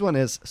 My next one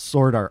is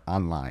Sword Art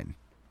Online,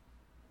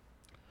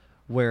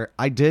 where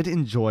I did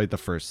enjoy the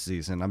first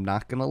season. I'm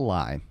not going to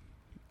lie.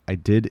 I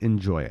did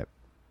enjoy it.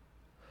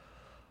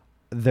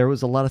 There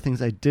was a lot of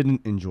things I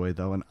didn't enjoy,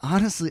 though, and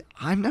honestly,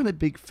 I'm not a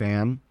big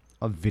fan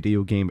of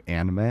video game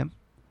anime,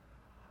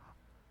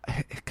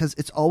 because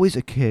it's always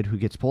a kid who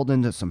gets pulled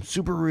into some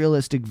super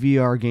realistic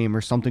VR game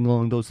or something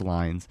along those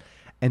lines,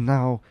 and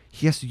now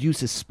he has to use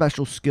his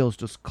special skills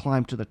to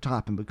climb to the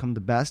top and become the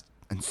best,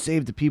 and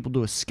save the people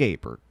to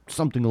escape, or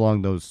something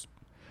along those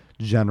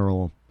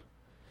general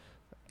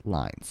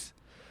lines.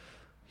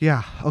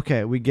 Yeah,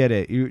 okay, we get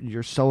it.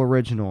 You're so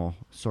original,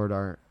 Sword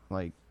Art.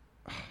 Like,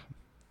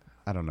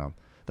 I don't know.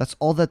 That's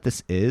all that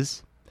this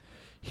is.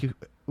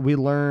 We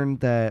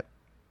learned that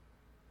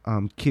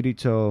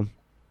Kirito,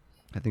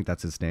 I think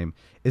that's his name,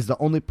 is the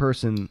only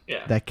person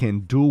that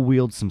can dual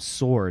wield some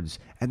swords,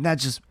 and that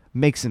just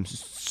makes him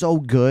so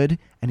good,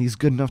 and he's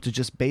good enough to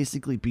just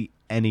basically beat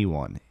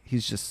anyone.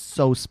 He's just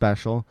so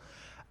special.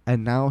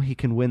 And now he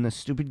can win this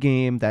stupid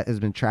game that has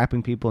been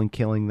trapping people and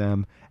killing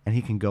them, and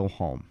he can go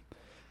home.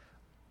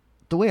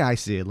 The way I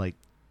see it, like,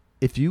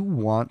 if you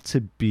want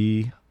to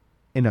be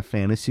in a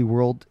fantasy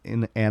world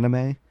in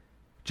anime,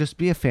 just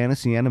be a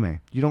fantasy anime.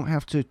 You don't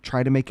have to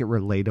try to make it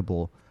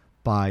relatable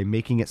by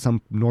making it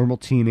some normal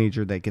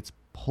teenager that gets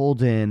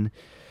pulled in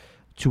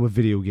to a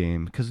video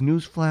game. Because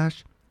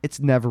newsflash, it's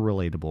never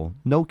relatable.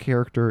 No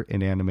character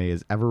in anime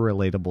is ever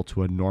relatable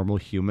to a normal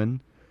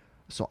human.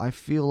 So I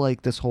feel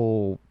like this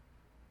whole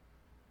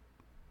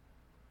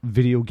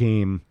video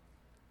game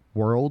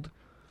world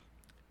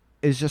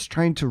is just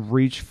trying to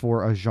reach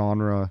for a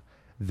genre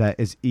that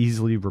is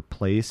easily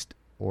replaced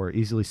or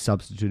easily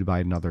substituted by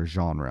another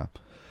genre.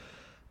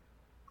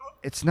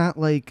 It's not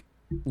like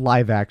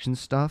live action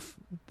stuff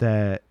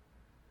that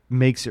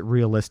makes it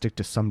realistic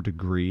to some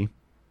degree.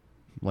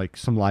 Like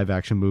some live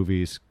action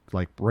movies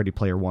like Ready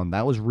Player One,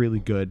 that was really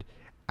good.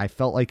 I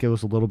felt like it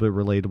was a little bit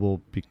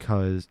relatable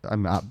because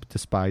I'm not,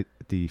 despite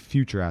the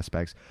future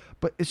aspects,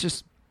 but it's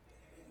just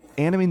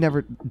anime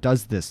never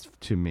does this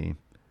to me.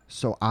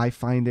 So I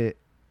find it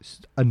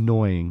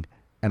annoying,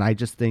 and I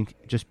just think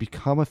just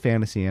become a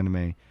fantasy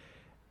anime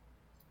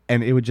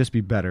and it would just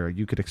be better.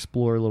 You could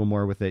explore a little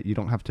more with it. You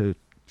don't have to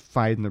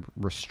find the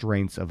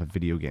restraints of a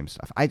video game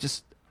stuff. I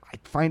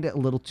find it a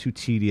little too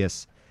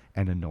tedious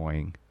and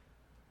annoying.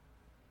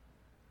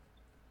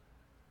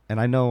 And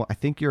I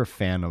think you're a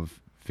fan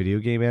of video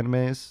game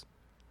animes,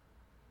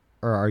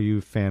 or are you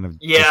a fan of?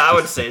 Yeah, I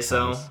would say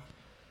so.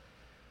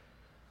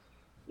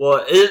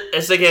 Well,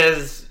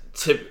 isekais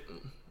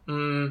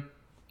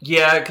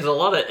yeah, because a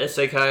lot of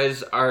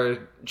isekais are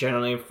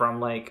generally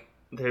from like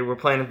they were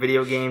playing a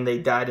video game, they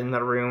died in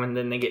the room, and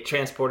then they get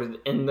transported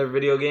in the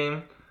video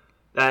game.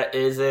 That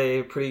is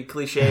a pretty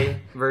cliche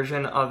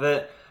version of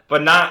it,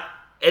 but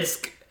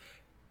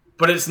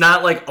it's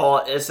not like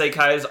all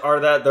isekais are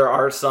that. There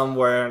are some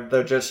where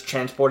they're just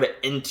transported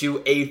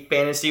into a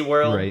fantasy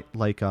world. Right,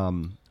 like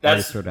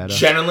that's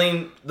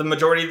generally the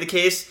majority of the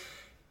case,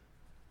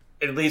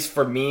 at least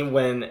for me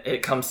when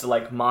it comes to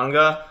like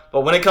manga.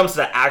 But when it comes to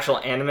the actual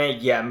anime,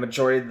 yeah,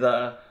 majority of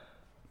the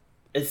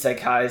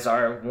isekais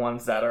are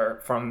ones that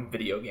are from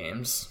video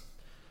games.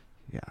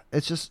 Yeah,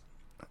 it's just,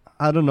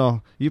 I don't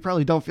know. You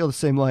probably don't feel the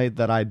same way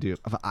that I do.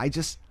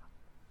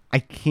 I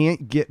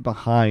can't get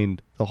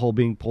behind the whole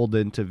being pulled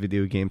into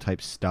video game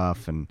type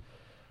stuff. And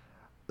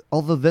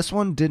although this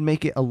one did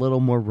make it a little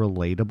more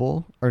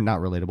relatable, or not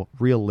relatable,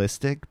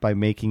 realistic by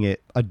making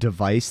it a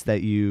device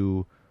that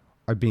you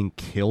are being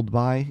killed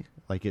by.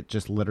 Like it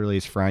just literally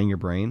is frying your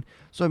brain.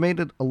 So it made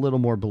it a little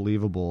more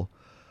believable.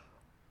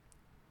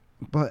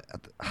 But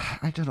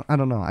I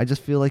don't know. I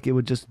just feel like it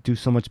would just do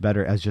so much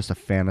better as just a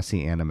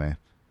fantasy anime.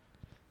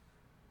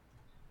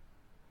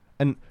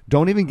 And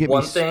don't even get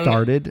me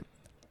started.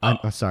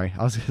 Sorry,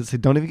 I was going to say,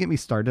 don't even get me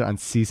started on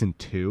season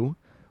 2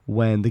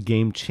 when the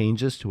game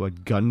changes to a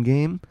gun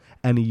game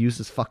and he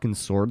uses fucking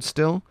swords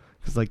still.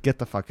 Because, like, get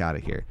the fuck out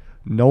of here.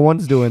 No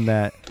one's doing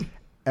that.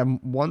 And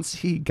once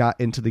he got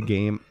into the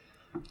game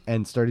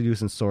and started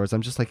using swords,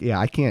 I'm just like, yeah,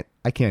 I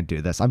can't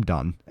do this. I'm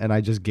done. And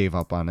I just gave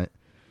up on it.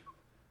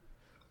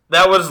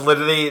 That was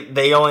literally,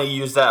 they only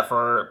used that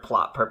for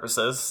plot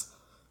purposes.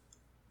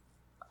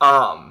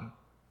 I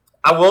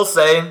will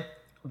say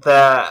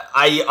that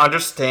I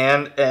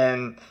understand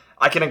and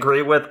I can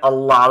agree with a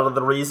lot of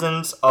the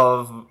reasons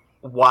of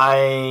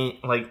why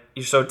like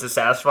you're so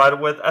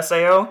dissatisfied with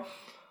SAO.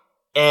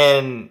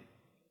 And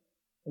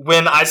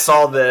when I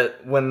saw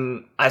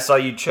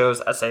you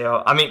chose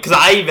SAO, I mean, because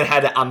I even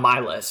had it on my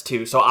list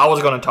too, so I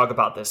was going to talk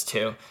about this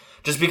too.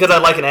 Just because I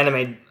like an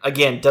anime,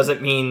 again,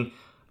 doesn't mean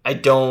I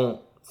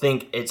don't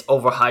think it's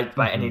overhyped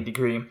by any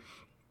degree.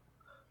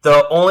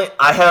 The only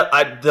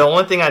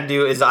thing I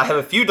do is I have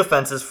a few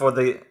defenses for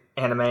the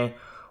anime.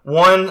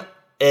 One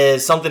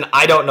is something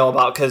I don't know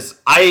about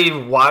because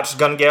I watched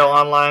Gun Gale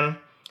Online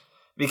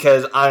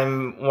because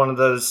I'm one of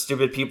those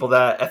stupid people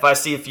that if I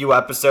see a few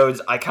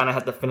episodes, I kind of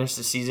have to finish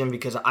the season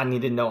because I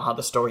need to know how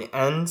the story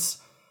ends.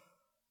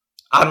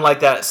 I'm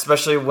like that,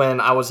 especially when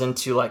I was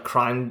into like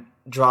crime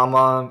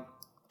drama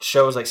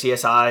shows like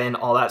CSI and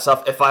all that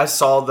stuff. If I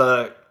saw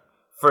the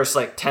first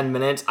like 10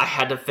 minutes, I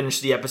had to finish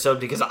the episode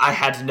because I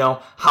had to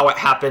know how it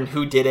happened,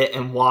 who did it,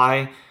 and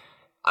why.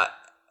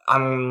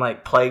 I'm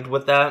like plagued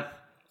with that.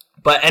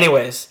 But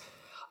anyways,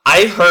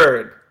 I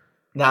heard,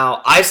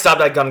 now I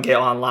stopped at Gun Gale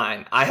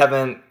Online. I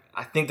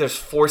think there's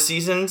 4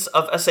 seasons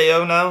of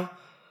SAO now.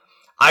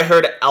 I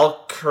heard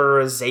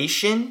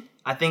Alicization,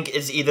 I think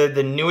is either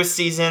the newest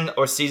season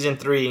or season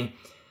 3,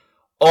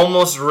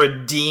 almost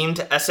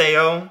redeemed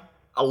SAO.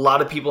 A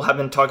lot of people have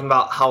been talking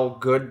about how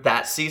good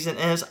that season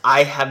is.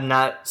 I have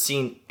not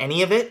seen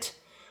any of it,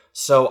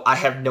 so I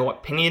have no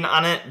opinion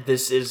on it.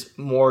 This is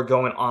more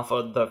going off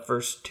of the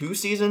first 2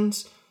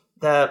 seasons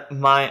that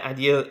my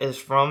idea is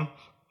from.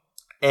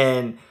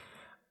 And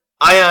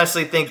I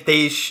honestly think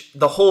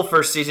the whole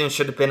first season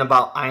should have been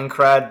about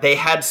Aincrad. They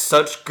had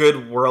such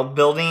good world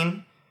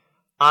building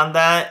on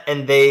that,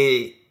 and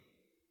they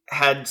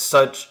had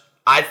such...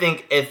 I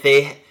think if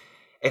they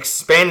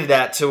expanded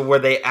that to where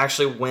they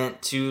actually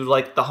went to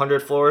like the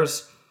 100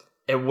 floors,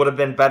 it would have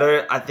been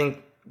better. I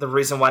think the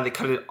reason why they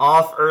cut it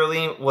off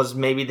early was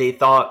maybe they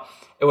thought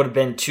it would have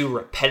been too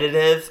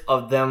repetitive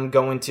of them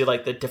going to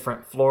like the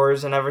different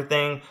floors and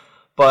everything.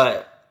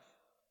 But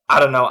I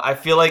don't know. I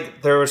feel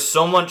like there was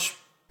so much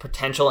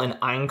potential in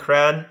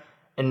Aincrad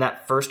in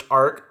that first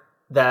arc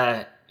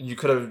that you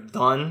could have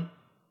done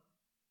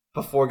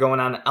before going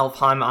on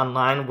Alfheim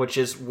Online, which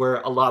is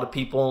where a lot of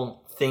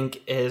people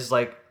think is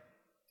like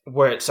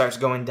where it starts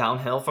going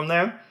downhill from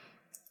there.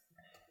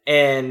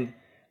 And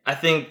I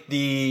think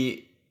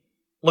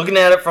looking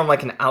at it from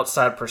like an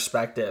outside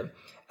perspective,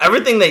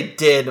 everything they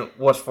did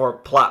was for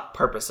plot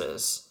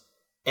purposes.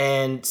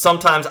 And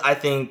sometimes I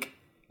think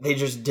they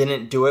just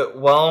didn't do it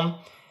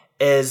well.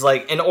 Is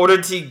like, in order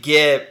to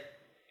get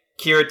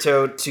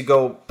Kirito to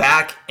go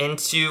back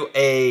into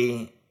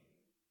a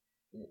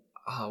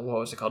what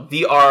was it called?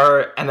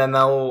 VR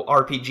MMO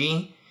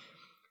RPG.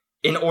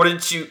 In order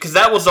to, because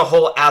that was the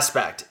whole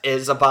aspect,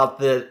 is about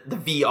the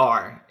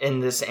VR in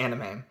this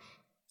anime.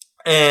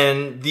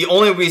 And the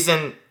only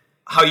reason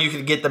how you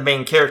could get the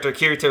main character,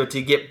 Kirito,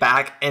 to get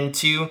back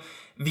into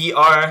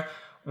VR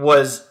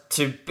was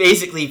to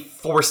basically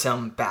force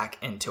him back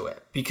into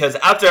it. Because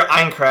after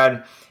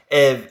Aincrad,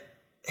 if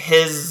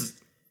his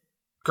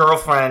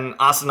girlfriend,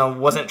 Asuna,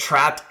 wasn't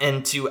trapped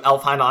into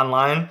Alfheim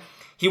Online,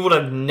 he would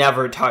have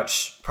never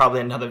touched probably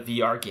another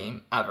VR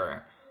game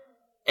ever.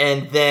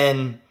 And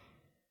then,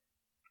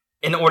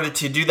 in order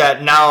to do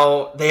that,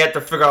 now they had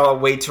to figure out a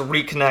way to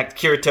reconnect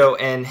Kirito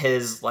and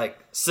his like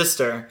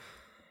sister.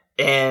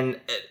 And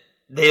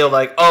they were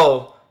like,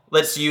 oh,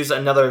 let's use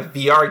another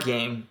VR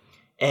game.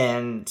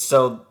 And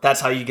so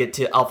that's how you get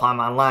to Alfheim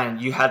Online.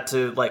 You had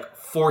to like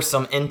force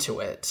them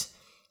into it.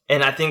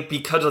 And I think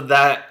because of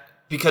that,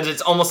 because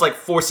it's almost like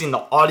forcing the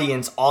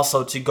audience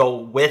also to go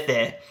with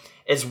it,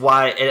 is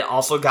why it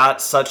also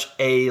got such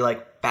a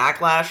like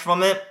backlash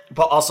from it,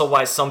 but also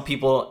why some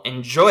people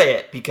enjoy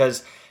it,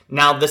 because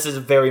now this is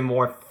very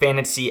more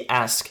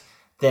fantasy-esque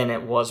than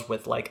it was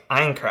with like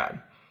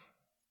Aincrad.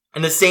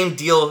 And the same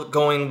deal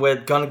going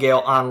with Gun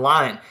Gale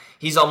Online.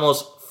 He's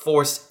almost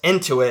forced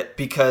into it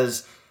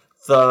because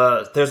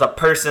there's a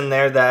person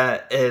there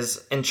that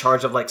is in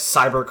charge of like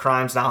cyber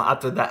crimes now.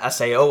 After the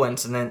SAO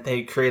incident,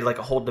 they created like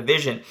a whole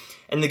division.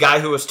 And the guy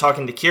who was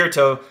talking to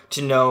Kirito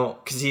to know,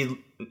 because he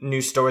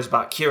knew stories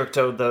about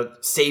Kirito, the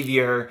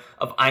savior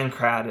of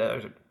Aincrad,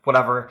 or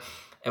whatever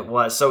it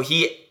was. So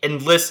he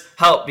enlists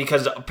help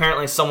because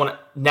apparently someone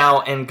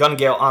now in Gun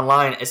Gale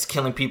Online is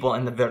killing people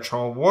in the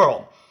virtual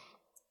world.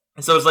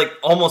 And so it's like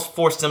almost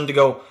forced him to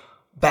go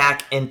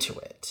back into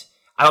it.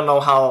 I don't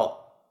know how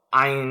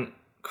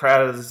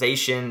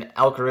Aincradization,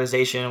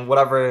 Alcarization,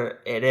 whatever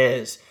it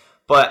is,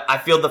 but I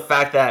feel the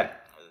fact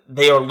that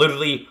they are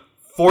literally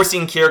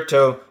forcing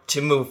Kirito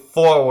to move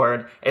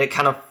forward, and it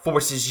kind of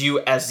forces you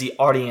as the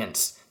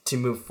audience to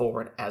move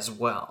forward as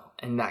well.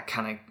 And that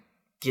kind of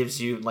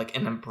gives you like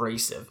an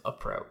abrasive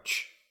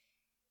approach.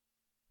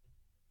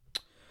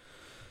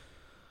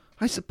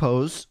 I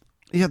suppose.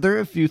 Yeah, there are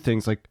a few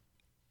things like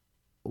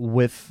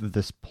with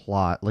this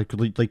plot.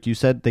 Like you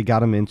said, they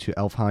got him into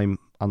Alfheim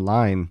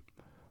Online,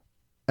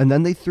 and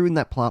then they threw in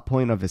that plot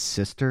point of his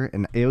sister,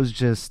 and it was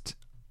just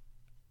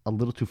a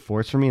little too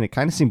forced for me, and it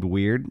kind of seemed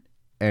weird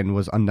and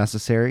was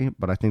unnecessary,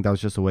 but I think that was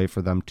just a way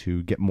for them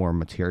to get more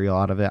material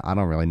out of it. I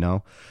don't really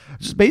know.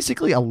 Just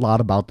basically a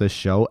lot about this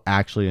show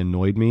actually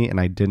annoyed me, and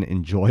I didn't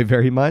enjoy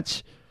very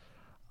much.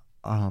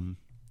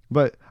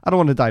 But I don't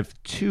want to dive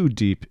too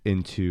deep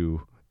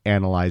into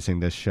analyzing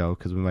this show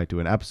because we might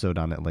do an episode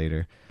on it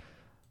later.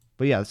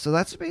 But yeah, so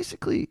that's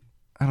basically,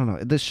 I don't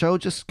know. The show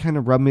just kind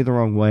of rubbed me the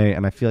wrong way,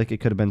 and I feel like it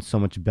could have been so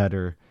much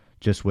better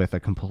just with a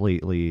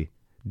completely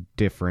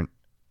different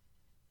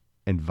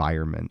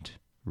environment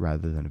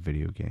rather than a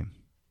video game.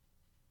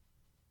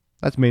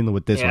 That's mainly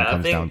what this one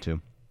comes down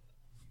to.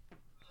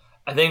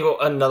 I think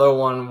another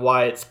one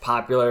why it's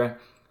popular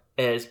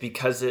is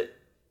because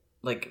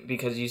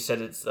because you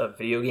said it's a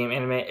video game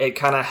anime, it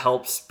kind of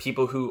helps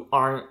people who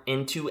aren't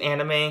into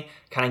anime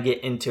kind of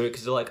get into it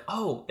because they're like,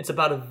 oh, it's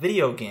about a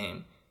video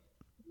game.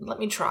 Let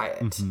me try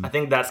it. Mm-hmm. I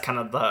think that's kind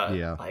of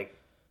the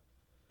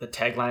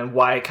tagline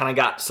why it kind of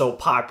got so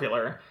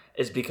popular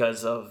is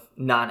because of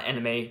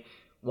non-anime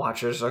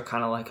watchers are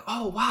kind of like,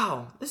 oh,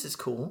 wow, this is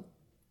cool.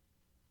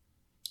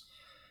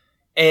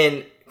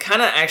 And kind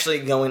of actually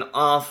going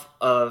off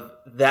of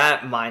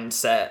that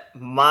mindset,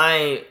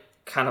 my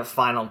kind of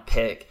final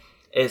pick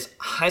is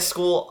High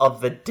School of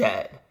the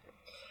Dead.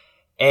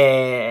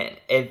 And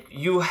if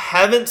you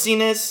haven't seen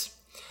this,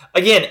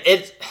 again,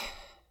 if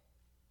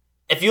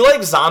you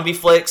like zombie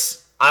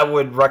flicks, I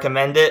would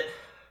recommend it.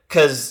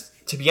 Because,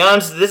 to be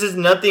honest, this is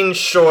nothing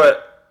short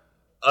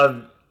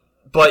of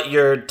but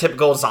your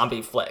typical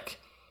zombie flick.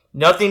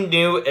 Nothing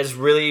new is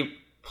really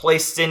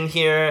placed in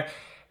here.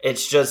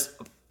 It's just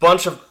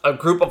a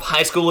group of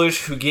high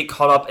schoolers who get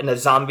caught up in a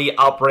zombie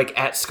outbreak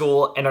at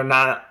school and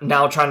are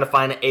now trying to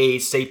find a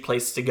safe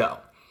place to go.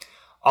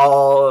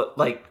 All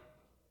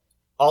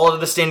of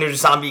the standard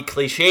zombie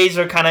cliches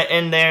are kind of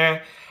in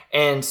there.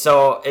 And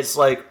so it's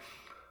like,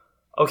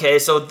 okay,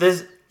 so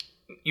this,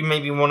 you may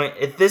be wondering,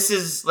 if this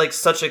is like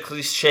such a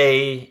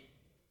cliche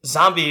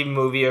zombie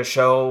movie or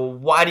show,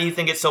 why do you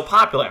think it's so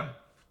popular?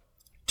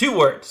 2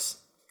 words.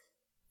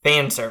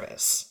 Fan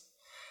service.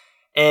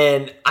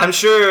 And I'm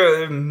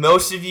sure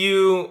most of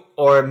you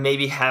or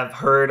maybe have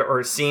heard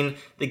or seen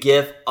the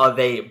gif of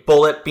a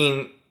bullet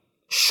being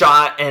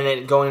shot and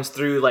it going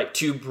through like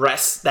two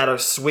breasts that are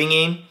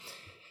swinging.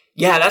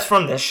 Yeah, that's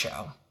from this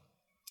show.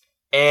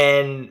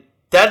 And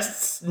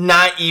that's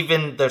not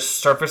even the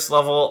surface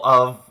level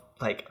of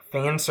like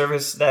fan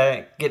service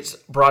that gets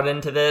brought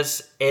into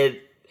this.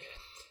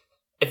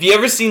 If you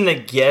ever seen the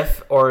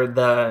GIF or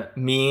the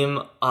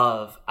meme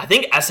of, I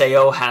think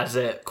SAO has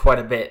it quite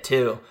a bit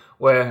too,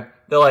 where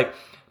they're like,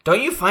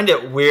 don't you find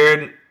it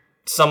weird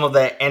some of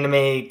the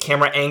anime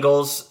camera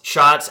angles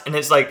shots, and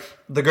it's like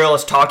the girl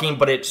is talking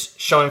but it's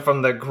showing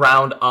from the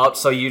ground up,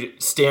 so you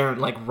staring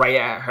like right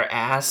at her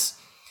ass.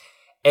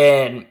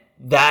 And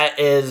that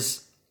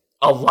is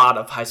a lot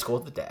of High School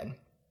of the Dead.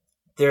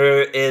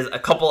 There is a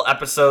couple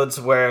episodes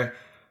where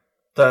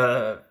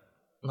the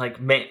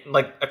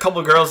a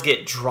couple girls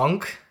get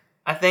drunk,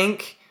 I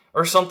think,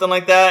 or something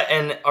like that,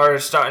 and are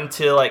starting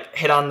to like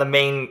hit on the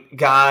main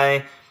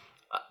guy.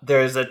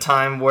 There's a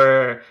time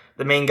where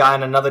the main guy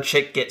and another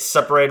chick get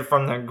separated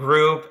from their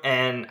group,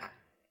 and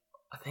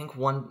I think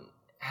one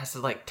has to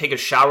like take a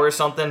shower or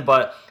something,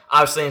 but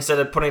obviously instead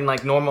of putting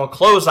like normal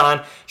clothes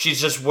on,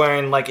 she's just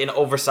wearing like an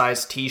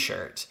oversized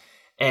t-shirt.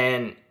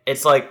 And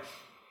it's like,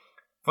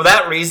 for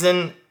that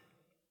reason,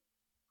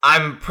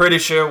 I'm pretty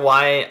sure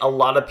why a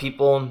lot of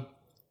people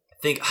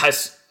think High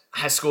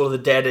School of the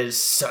Dead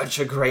is such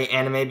a great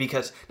anime,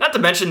 because not to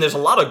mention there's a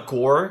lot of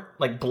gore,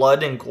 like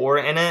blood and gore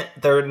in it.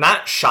 They're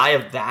not shy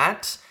of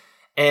that.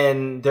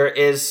 And there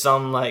is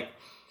some like,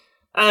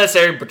 not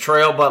necessarily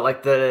betrayal, but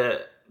like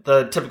the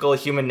typical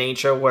human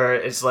nature where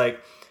it's like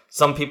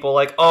some people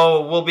like,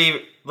 oh, we'll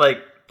be like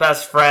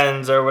best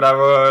friends or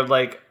whatever, or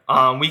like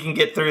we can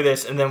get through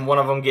this, and then one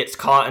of them gets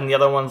caught and the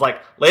other one's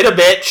like, later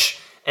bitch,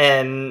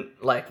 and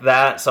like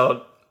that.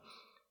 So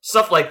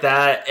stuff like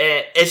that.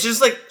 It's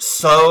just like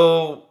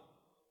so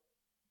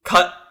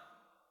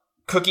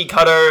cookie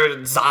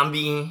cutter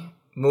zombie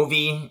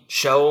movie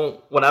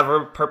show,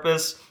 whatever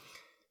purpose,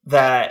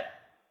 that,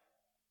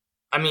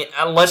 I mean,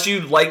 unless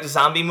you like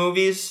zombie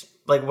movies,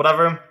 like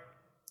whatever,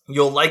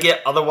 you'll like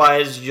it.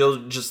 Otherwise,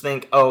 you'll just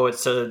think, oh,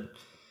 it's a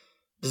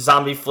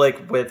zombie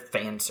flick with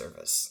fan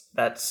service.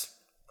 That's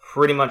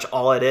pretty much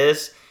all it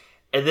is.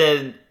 And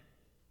then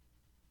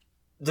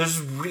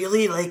there's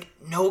really like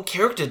no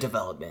character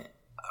development.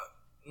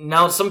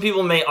 Now, some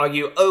people may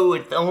argue, oh,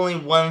 it's only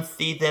one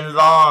season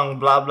long,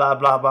 blah, blah,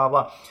 blah, blah,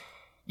 blah.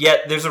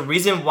 Yet, there's a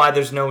reason why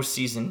there's no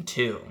season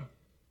 2.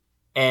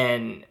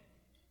 And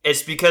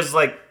it's because,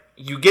 like,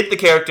 you get the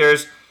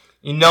characters,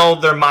 you know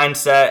their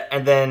mindset,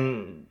 and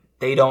then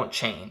they don't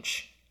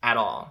change at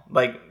all.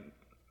 Like,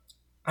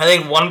 I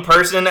think one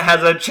person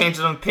has a change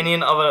of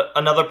opinion of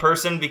another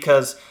person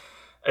because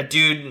a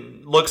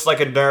dude looks like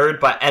a nerd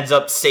but ends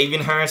up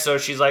saving her, so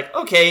she's like,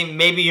 okay,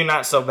 maybe you're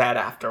not so bad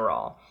after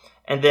all.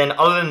 And then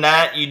other than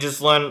that, you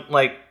just learn,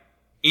 like,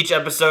 each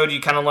episode you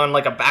kind of learn,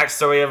 like, a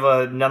backstory of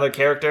another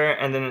character,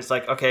 and then it's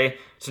like, okay,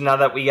 so now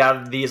that we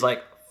have these,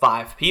 like,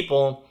 5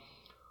 people,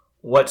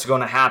 what's going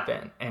to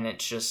happen? And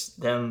it's just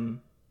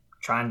them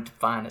trying to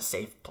find a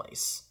safe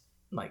place,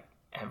 like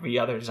every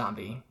other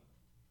zombie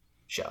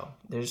show.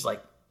 There's,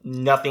 like,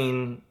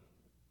 nothing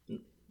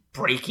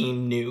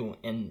breaking new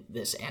in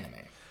this anime.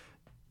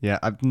 Yeah,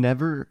 I've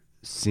never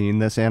seen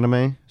this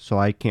anime, so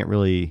I can't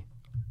really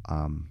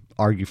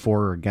argue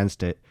for or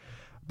against it.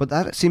 But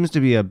that seems to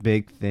be a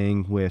big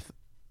thing with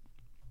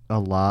a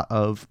lot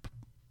of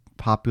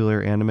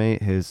popular anime,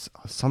 is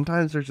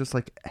sometimes there's just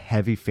like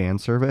heavy fan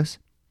service.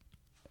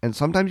 And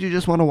sometimes you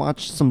just want to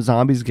watch some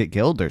zombies get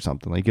killed or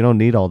something. Like, you don't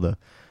need all the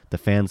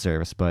fan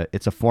service, but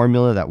it's a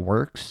formula that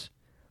works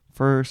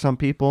for some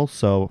people,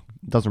 so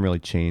it doesn't really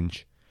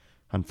change,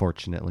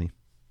 unfortunately.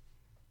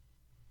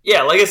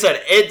 Yeah, like I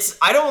said,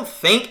 I don't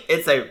think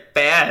it's a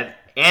bad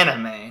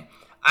anime.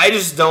 I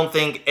just don't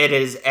think it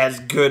is as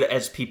good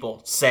as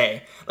people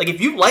say. Like, if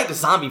you like the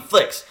zombie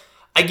flicks,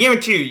 I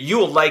guarantee you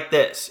will like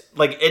this.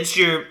 Like, it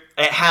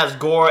has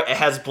gore, it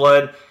has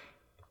blood,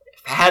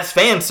 it has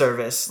fan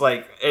service.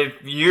 Like, if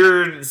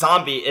you're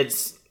zombie,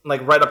 it's,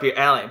 like, right up your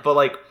alley. But,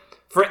 like,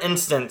 for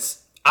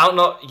instance, I don't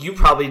know, you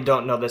probably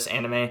don't know this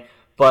anime,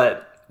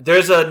 but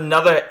there's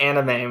another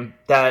anime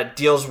that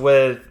deals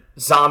with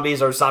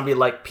zombies or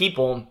zombie-like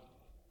people.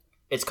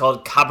 It's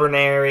called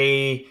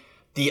Cabernet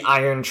the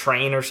Iron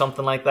Train or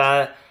something like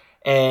that.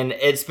 And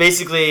it's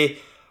basically,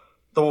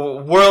 the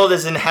world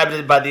is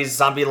inhabited by these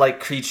zombie-like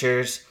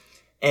creatures,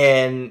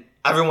 and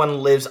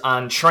everyone lives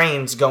on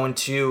trains going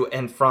to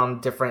and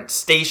from different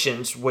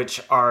stations, which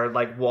are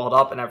like walled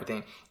up and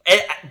everything.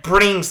 It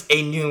brings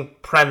a new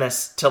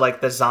premise to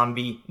like the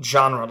zombie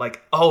genre.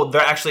 Like, oh,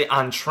 they're actually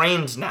on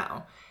trains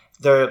now.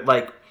 They're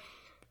like,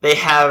 they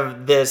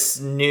have this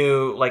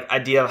new like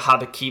idea of how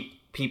to keep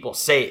people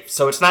safe.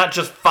 So it's not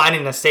just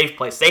finding a safe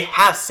place. They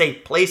have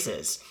safe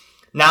places.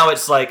 Now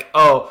it's like,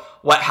 oh,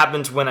 what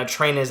happens when a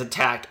train is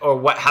attacked, or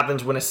what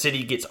happens when a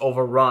city gets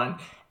overrun?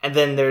 And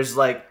then there's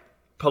like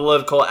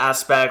political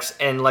aspects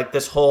and like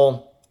this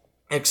whole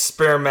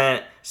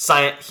human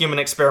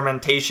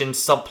experimentation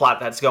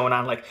subplot that's going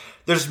on. Like,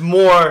 there's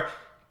more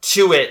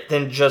to it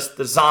than just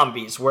the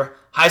zombies, where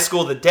High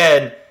School of the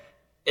Dead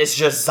is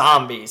just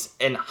zombies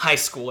and high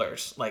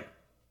schoolers. Like,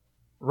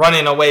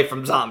 running away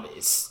from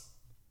zombies.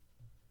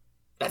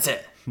 That's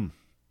it.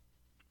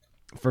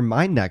 For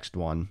my next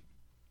one,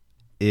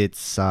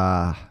 it's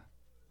gonna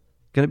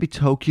be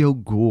Tokyo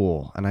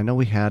Ghoul, and I know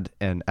we had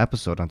an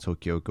episode on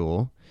Tokyo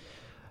Ghoul,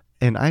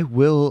 and I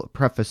will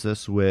preface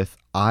this with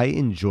I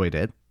enjoyed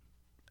it,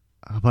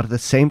 but at the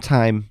same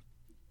time,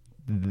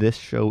 this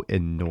show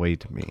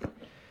annoyed me.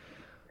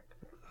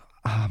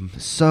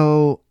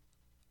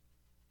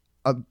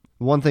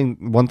 One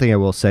thing I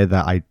will say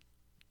that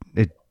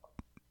it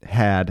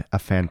had a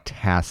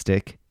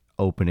fantastic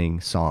opening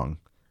song.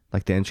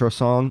 Like the intro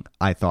song,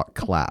 I thought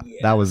clap. Yes.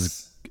 That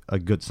was a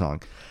good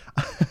song.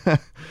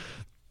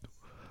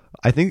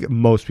 I think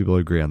most people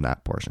agree on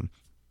that portion.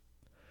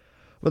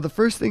 But the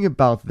first thing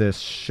about this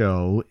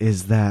show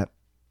is that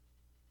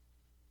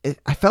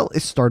I felt it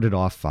started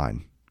off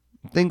fine.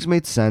 Things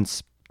made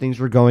sense. Things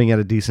were going at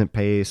a decent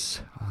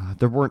pace.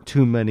 There weren't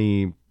too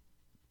many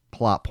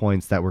plot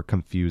points that were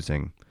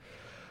confusing.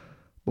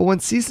 But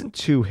when season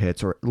 2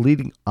 hits, or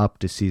leading up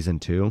to season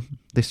 2,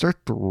 they start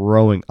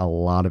throwing a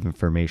lot of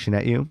information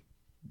at you.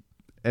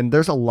 And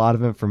there's a lot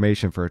of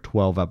information for a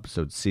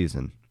 12-episode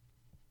season.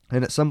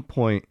 And at some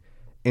point,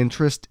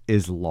 interest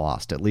is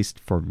lost, at least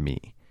for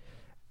me.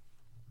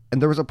 And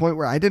there was a point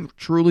where I didn't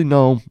truly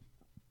know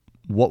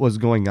what was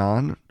going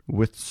on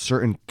with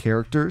certain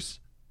characters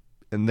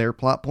and their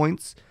plot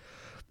points.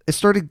 It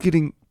started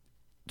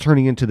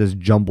turning into this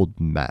jumbled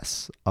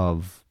mess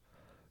of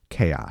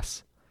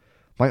chaos.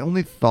 My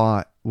only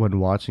thought when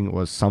watching it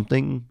was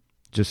something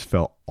just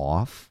felt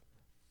off,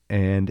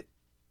 and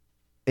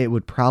it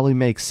would probably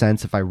make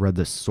sense if I read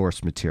the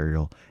source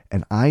material.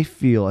 And I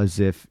feel as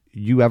if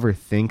you ever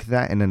think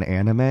that in an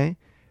anime,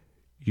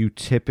 they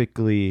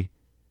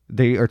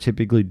are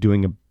typically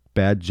doing a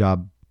bad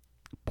job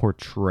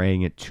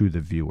portraying it to the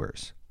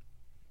viewers.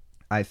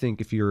 I think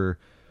if you're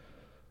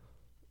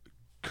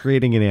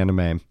creating an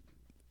anime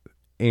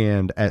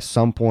and at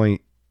some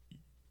point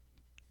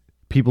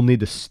people need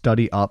to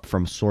study up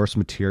from source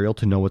material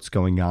to know what's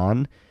going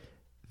on,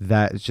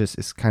 that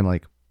is kind of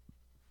like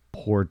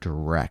poor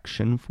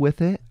direction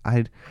with it.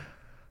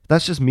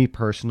 That's just me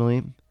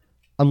personally,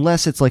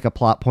 unless it's like a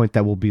plot point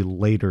that will be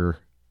later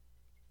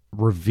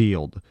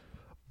revealed.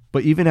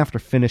 But even after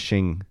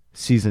finishing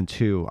season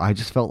 2, I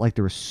just felt like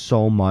there was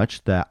so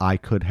much that I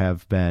could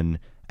have been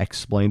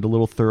explained a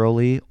little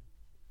thoroughly,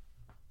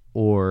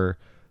 or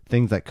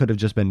things that could have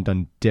just been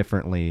done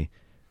differently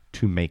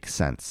to make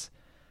sense.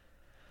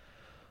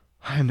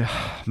 And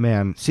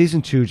man,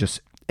 season 2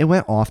 it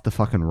went off the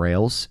fucking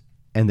rails,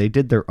 and they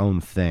did their own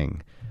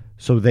thing.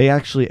 So they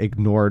actually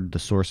ignored the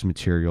source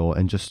material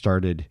and just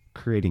started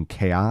creating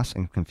chaos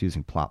and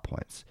confusing plot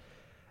points.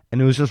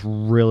 And it was just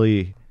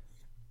really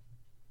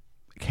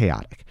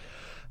chaotic.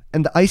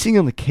 And the icing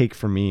on the cake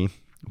for me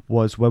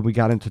was when we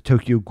got into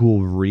Tokyo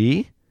Ghoul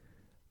Re,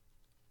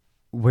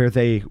 where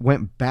they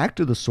went back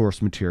to the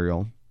source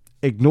material,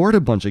 ignored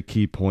a bunch of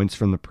key points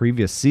from the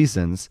previous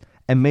seasons,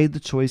 and made the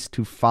choice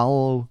to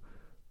follow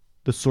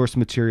the source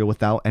material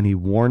without any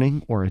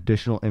warning or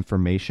additional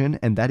information,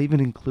 and that even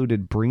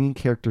included bringing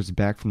characters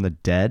back from the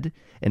dead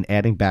and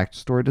adding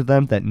backstory to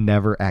them that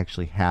never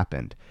actually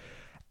happened.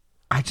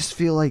 I just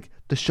feel like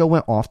the show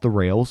went off the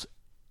rails,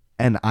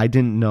 and I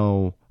don't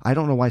know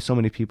why so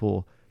many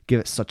people give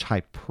it such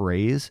high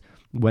praise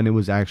when it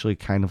was actually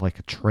kind of like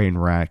a train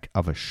wreck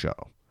of a show.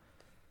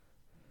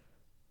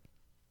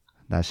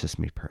 That's just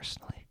me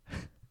personally.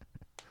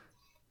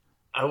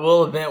 I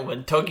will admit,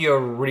 when Tokyo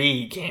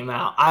Re came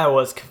out, I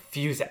was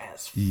confused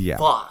as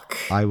fuck.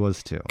 I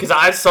was too. Because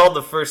I saw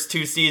the first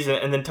 2 seasons,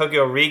 and then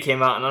Tokyo Re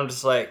came out, and I'm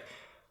just like,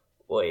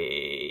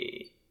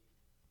 wait,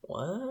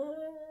 what?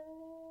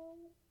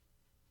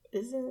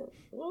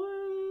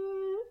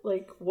 What?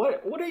 Like,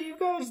 what are you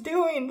guys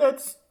doing?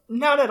 That's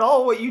not at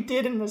all what you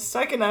did in the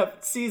second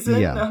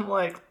season. Yeah. I'm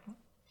like,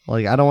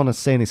 I don't want to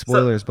say any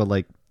spoilers, but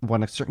like,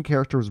 when a certain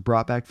character was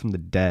brought back from the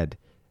dead,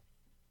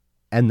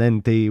 and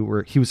then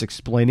he was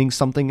explaining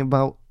something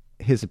about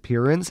his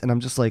appearance, and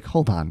I'm just like,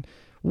 hold on.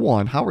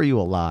 One, how are you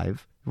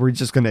alive? We're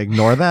just going to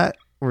ignore that?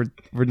 We're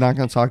not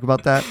going to talk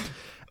about that?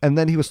 And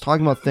then he was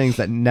talking about things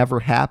that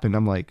never happened.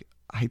 I'm like,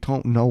 I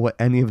don't know what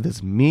any of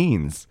this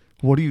means.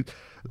 What are you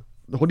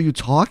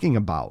talking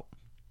about?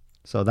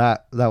 So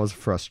that was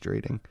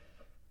frustrating.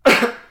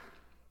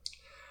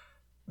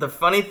 The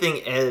funny thing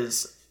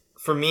is,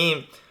 for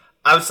me,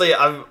 obviously,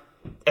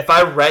 if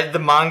I read the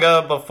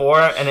manga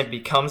before and it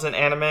becomes an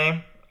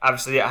anime,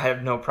 obviously I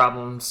have no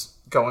problems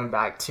going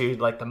back to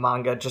like the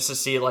manga just to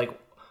see like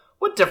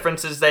what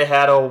differences they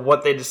had or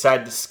what they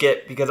decided to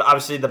skip, because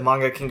obviously the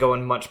manga can go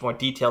in much more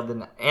detail than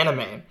the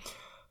anime.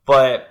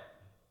 But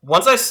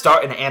once I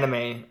start an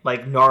anime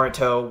like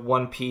Naruto,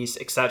 One Piece,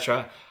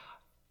 etc.,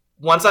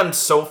 once I'm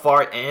so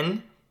far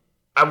in,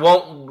 I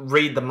won't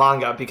read the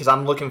manga because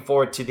I'm looking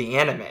forward to the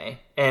anime.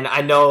 And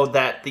I know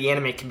that the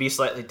anime can be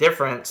slightly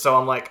different, so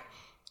I'm like,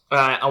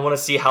 I want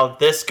to see how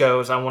this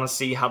goes. I want to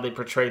see how they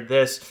portray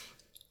this.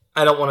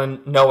 I don't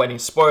want to know any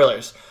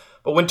spoilers.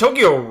 But when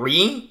Tokyo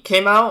Re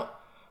came out,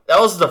 that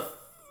was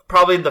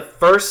probably the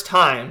first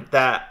time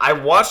that I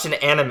watched an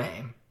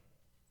anime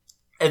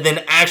and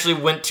then actually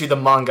went to the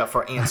manga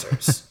for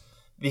answers.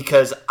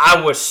 Because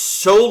I was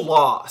so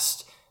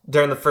lost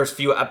during the first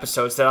few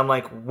episodes that I'm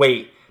like,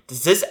 wait,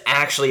 does this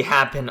actually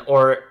happen?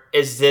 Or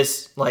is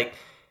this, like,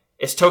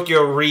 is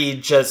Tokyo Re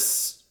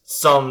just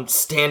some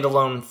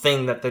standalone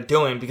thing that they're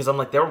doing? Because I'm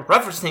like, they're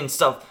referencing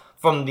stuff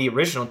from the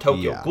original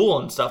Tokyo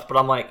Ghoul and stuff, but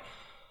I'm like,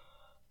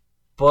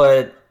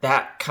 but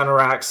that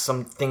counteracts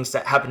some things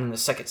that happened in the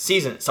second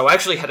season. So I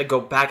actually had to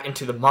go back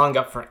into the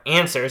manga for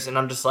answers, and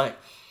I'm just like,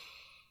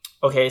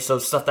 okay, so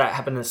stuff that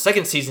happened in the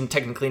second season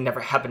technically never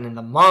happened in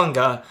the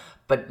manga,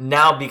 but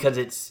now because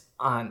it's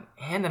on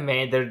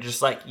anime, they're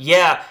just like,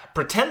 yeah,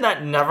 pretend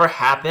that never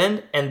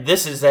happened, and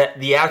this is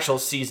the actual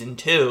season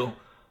 2,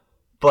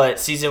 but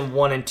season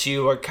 1 and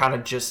 2 are kind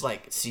of just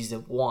like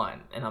season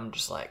 1, and I'm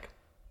just like,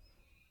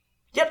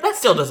 yep, that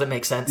still doesn't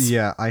make sense.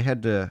 Yeah,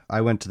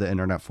 I went to the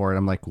internet for it.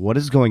 I'm like, what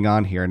is going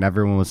on here? And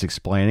everyone was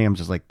explaining. I'm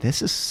just like,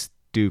 this is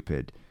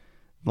stupid.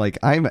 Like,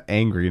 I'm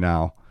angry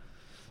now.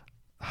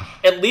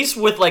 At least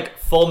with, like,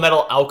 Full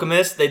Metal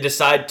Alchemist, they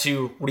decide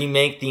to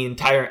remake the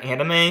entire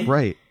anime.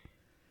 Right.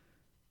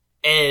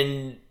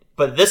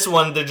 But this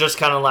one, they're just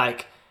kind of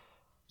like,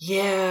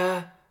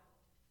 yeah,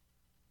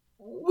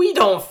 we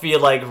don't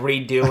feel like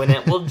redoing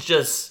it. We'll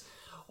just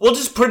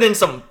put in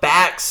some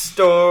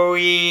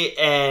backstory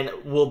and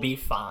we'll be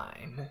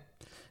fine.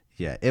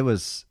 Yeah, it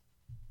was...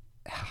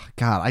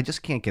 God, I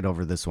just can't get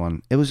over this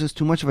one. It was just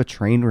too much of a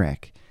train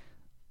wreck.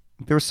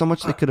 There was so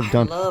much they could have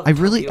done. I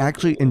really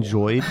actually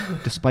enjoyed,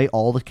 despite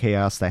all the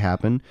chaos that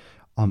happened,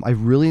 I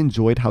really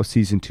enjoyed how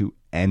season 2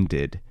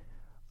 ended,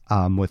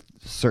 with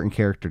certain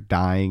character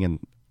dying and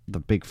the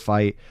big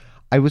fight.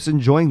 I was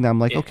enjoying them,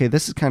 like, okay,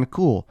 this is kind of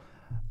cool.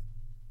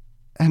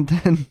 And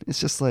then it's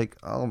just like,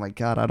 oh my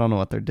god, I don't know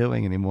what they're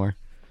doing anymore.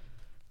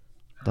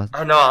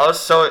 I know, I was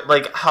so,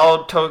 like,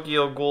 how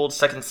Tokyo Ghoul's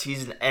second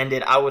season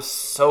ended, I was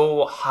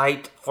so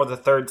hyped for the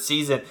third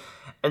season.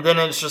 And then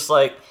it's just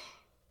like,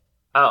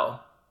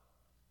 oh,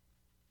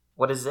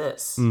 what is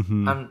this?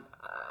 Mm-hmm.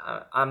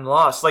 I'm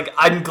lost. Like,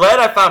 I'm glad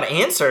I found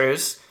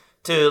answers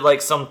to,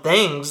 like, some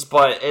things,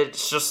 but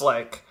it's just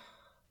like,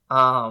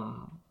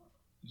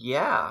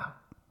 yeah,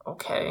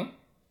 okay.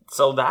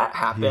 So that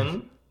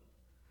happened,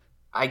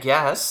 I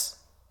guess.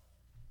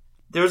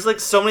 There's, like,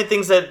 so many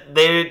things that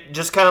they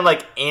just kind of,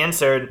 like,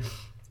 answered,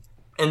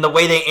 and the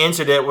way they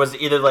answered it was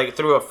either, like,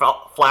 through a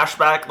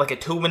flashback, like a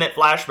 2-minute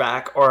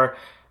flashback, or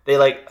they,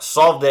 like,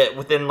 solved it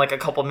within, like, a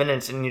couple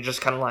minutes, and you're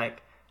just kind of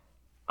like,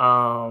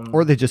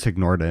 or they just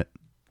ignored it.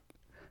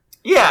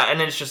 Yeah,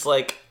 and it's just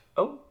like,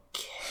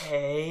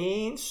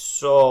 okay,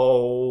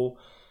 so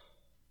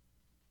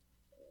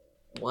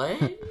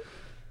what?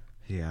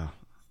 Yeah.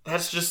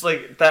 That's just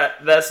like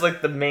that's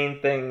like the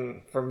main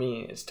thing for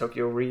me is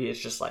Tokyo Re is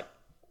just like,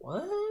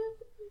 what?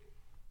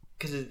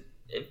 Because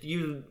if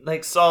you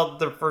like saw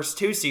the first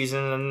 2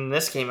 seasons and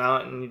this came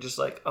out and you're just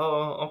like,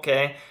 oh,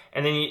 okay,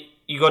 and then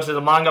you go to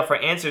the manga for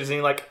answers and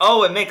you're like,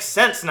 oh, it makes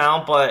sense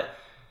now, but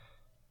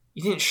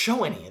you didn't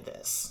show any of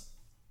this.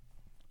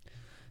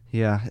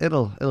 Yeah,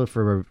 it'll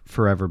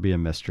forever be a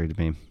mystery to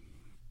me.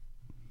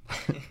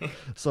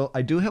 So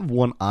I do have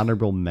one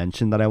honorable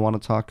mention that I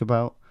want to talk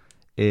about.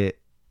 It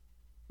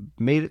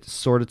made it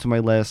sort of to my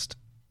list,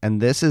 and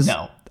this is...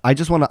 No. I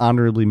just want to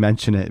honorably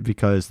mention it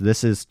because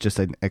this is just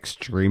an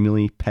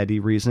extremely petty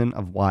reason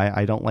of why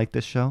I don't like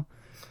this show.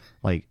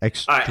 Like,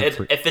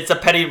 if it's a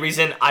petty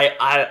reason,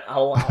 I'll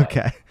allow it.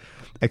 Okay.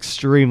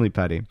 Extremely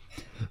petty.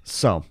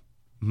 So,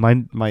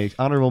 my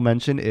honorable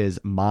mention is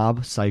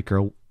Mob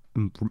Psycho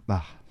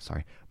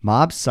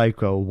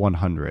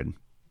 100.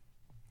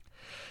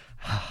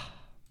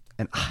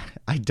 And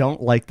I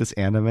don't like this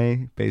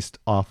anime based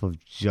off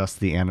of just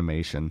the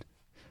animation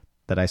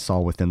that I saw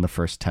within the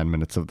first 10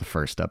 minutes of the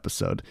first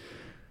episode.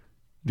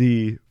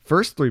 The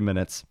first 3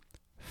 minutes,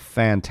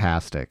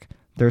 fantastic.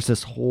 There's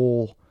this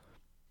whole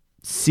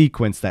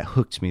sequence that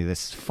hooked me,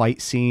 this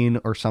fight scene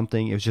or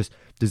something. It was just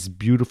this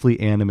beautifully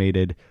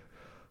animated,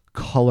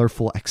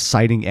 colorful,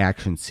 exciting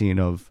action scene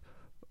of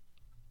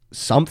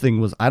something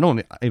was, I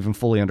don't even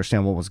fully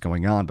understand what was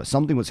going on, but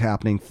something was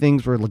happening.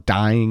 Things were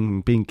dying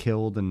and being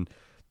killed, and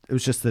it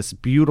was just this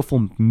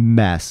beautiful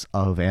mess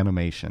of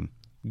animation.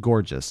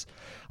 Gorgeous.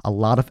 A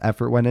lot of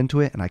effort went into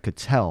it, and I could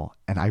tell,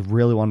 and I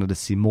really wanted to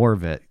see more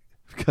of it,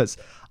 because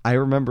I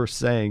remember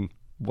saying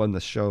when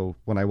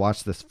I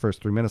watched this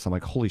first 3 minutes, I'm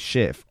like, holy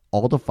shit, if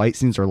all the fight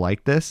scenes are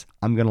like this,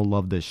 I'm going to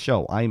love this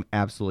show. I'm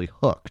absolutely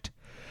hooked.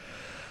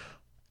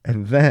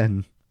 And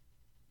then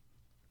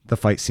the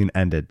fight scene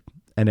ended,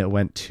 and it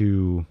went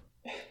to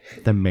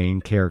the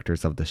main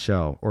characters of the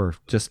show, or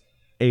just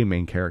a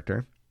main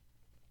character.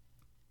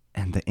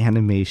 And the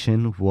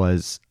animation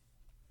was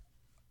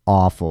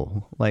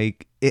awful.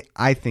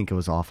 I think it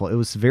was awful. It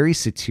was very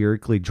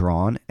satirically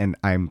drawn, and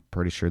I'm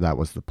pretty sure that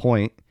was the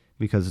point,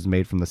 because it's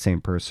made from the same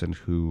person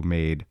who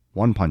made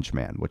One Punch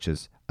Man, which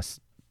is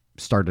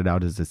started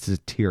out as a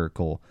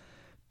satirical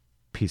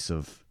piece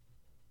of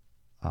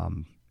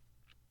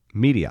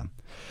media.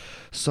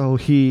 So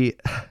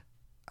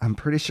I'm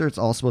pretty sure it's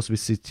all supposed to be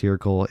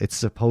satirical. It's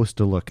supposed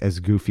to look as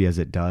goofy as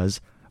it does,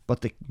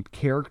 but the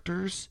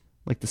characters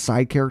Like the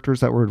side characters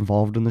that were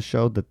involved in the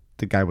show that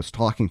the guy was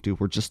talking to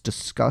were just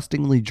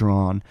disgustingly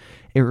drawn.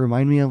 It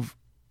reminded me of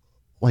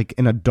like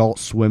an Adult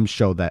Swim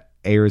show that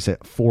airs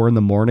at 4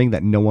 a.m.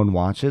 that no one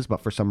watches,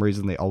 but for some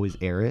reason they always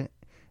air it,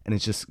 and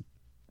it's just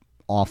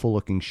awful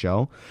looking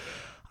show.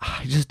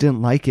 I just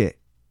didn't like it,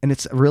 and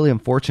it's really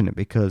unfortunate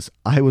because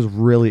I was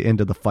really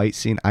into the fight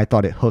scene. I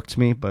thought it hooked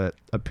me, but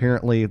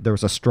apparently there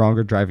was a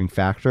stronger driving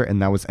factor,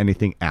 and that was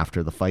anything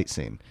after the fight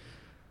scene.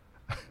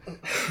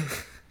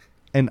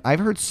 And I've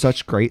heard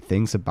such great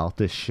things about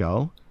this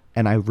show,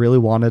 and I really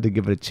wanted to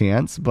give it a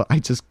chance, but I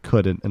just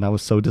couldn't, and I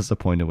was so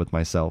disappointed with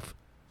myself.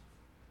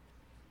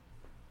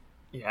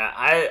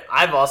 Yeah,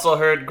 I've also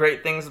heard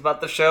great things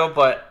about the show,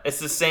 but it's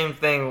the same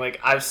thing. Like,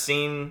 I've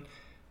seen,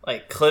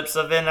 like, clips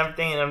of it and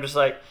everything, and I'm just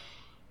like,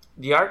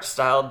 the art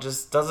style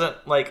just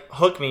doesn't, like,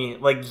 hook me.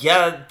 Like,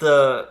 yeah,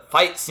 the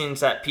fight scenes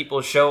that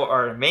people show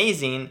are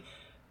amazing,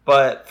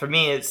 but for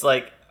me, it's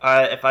like,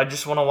 if I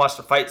just want to watch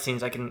the fight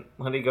scenes, I can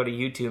literally go to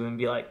YouTube and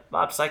be like,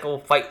 Mob Psycho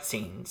fight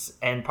scenes,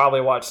 and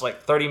probably watch,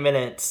 like, 30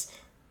 minutes,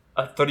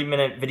 a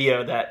 30-minute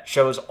video that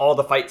shows all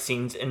the fight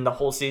scenes in the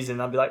whole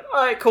season. I'll be like,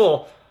 all right,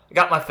 cool. I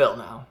got my fill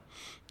now.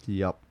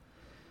 Yep.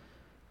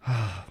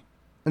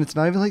 And it's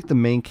not even like the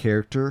main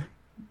character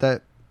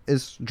that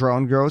is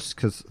drawn gross,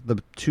 because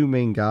the two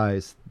main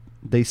guys,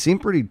 they seem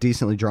pretty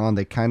decently drawn.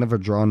 They kind of are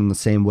drawn in the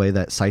same way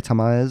that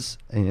Saitama is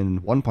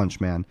in One Punch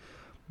Man.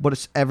 But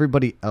it's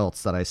everybody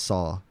else that I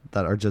saw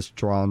that are just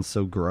drawn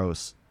so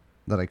gross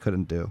that I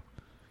couldn't do.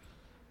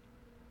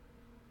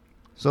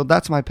 So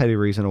that's my petty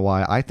reason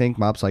why I think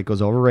Mob Psycho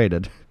is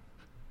overrated.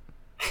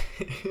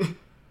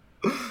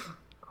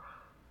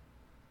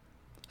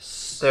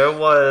 There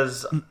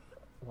was...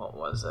 What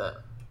was it?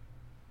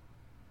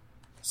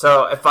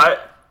 So,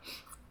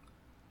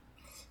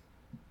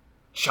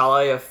 shall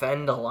I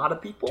offend a lot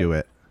of people? Do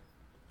it.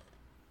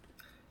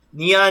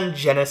 Neon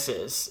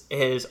Genesis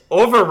is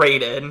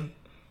overrated,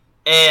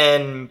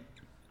 and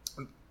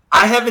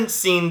I haven't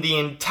seen the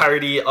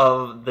entirety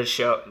of the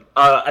show.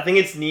 I think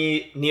it's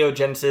Neo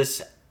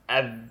Genesis.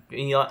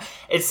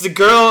 It's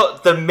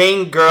the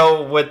main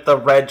girl with the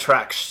red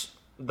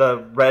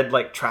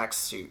like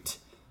tracksuit.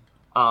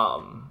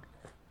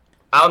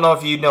 I don't know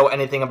if you know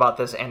anything about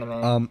this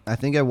anime. I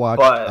think I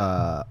watched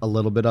a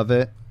little bit of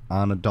it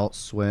on Adult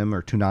Swim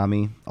or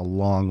Toonami a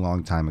long,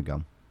 long time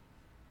ago.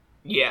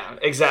 Yeah,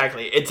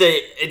 exactly.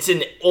 It's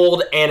an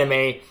old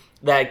anime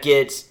that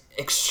gets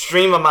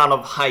extreme amount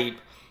of hype,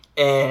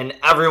 and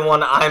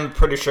everyone, I'm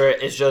pretty sure,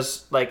 is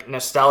just like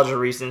nostalgia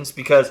reasons,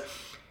 because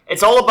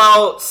it's all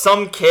about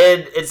some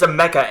kid. It's a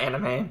mecha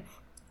anime,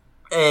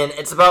 and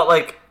it's about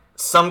like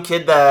some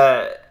kid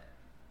that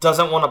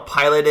doesn't want to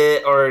pilot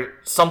it or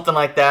something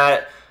like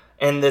that,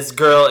 and this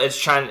girl is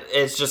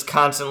just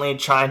constantly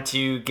trying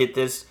to get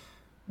this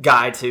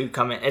guy to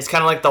come in. It's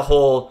kind of like the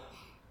whole,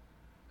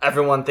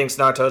 everyone thinks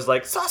Naruto's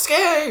like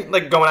Sasuke,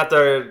 like going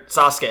after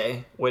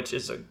Sasuke, which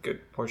is a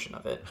good portion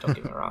of it, don't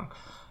get me wrong.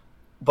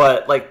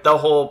 But like the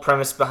whole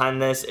premise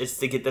behind this is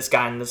to get this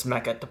guy in this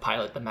mecha to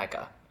pilot the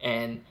mecha.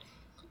 And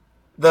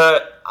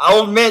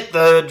I'll admit,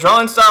 the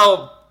drawing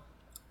style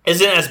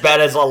isn't as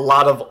bad as a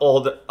lot of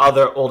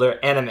other older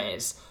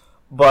animes,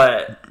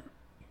 but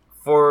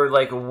for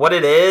like what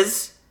it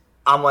is,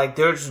 I'm like,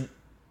 there's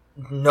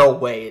no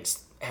way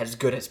it's as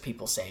good as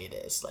people say it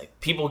is. Like,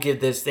 people give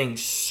this thing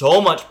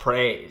so much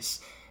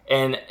praise,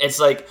 and it's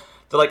like,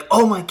 they're like,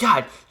 oh my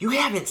god, you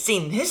haven't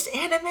seen this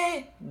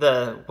anime?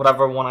 The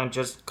whatever one I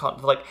just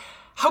called, like,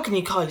 how can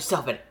you call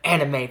yourself an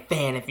anime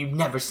fan if you've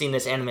never seen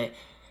this anime?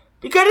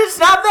 Because it's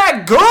not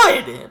that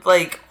good.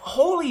 Like,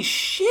 holy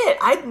shit,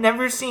 I've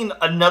never seen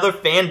another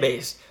fan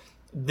base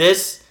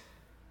this,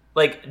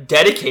 like,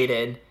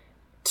 dedicated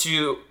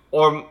to,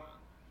 or,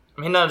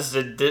 I mean, not as,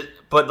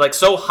 but, like,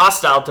 so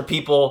hostile to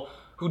people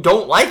who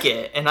don't like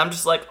it. And I'm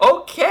just like,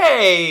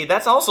 okay,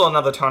 that's also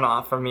another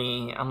turnoff for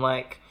me. I'm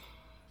like,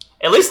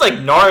 at least, like,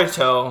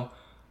 Naruto,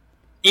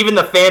 even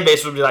the fan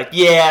base would be like,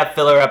 yeah,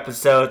 filler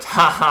episodes,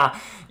 haha,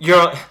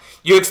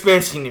 you're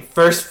experiencing your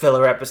first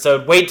filler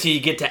episode. Wait till you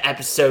get to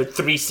episode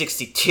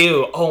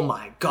 362. Oh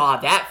my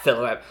god, that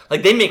filler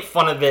like, they make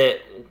fun of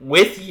it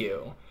with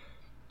you.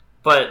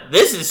 But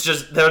this is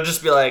just, they'll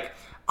just be like,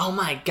 oh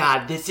my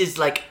god, this is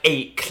like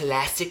a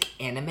classic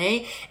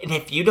anime, and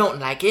if you don't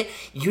like it,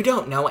 you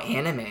don't know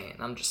anime.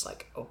 And I'm just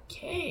like,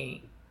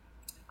 okay,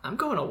 I'm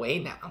going away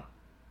now.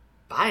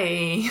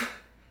 Bye.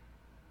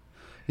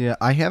 Yeah,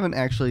 I haven't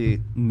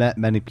actually met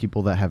many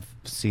people that have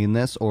seen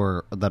this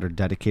or that are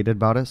dedicated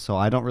about it, so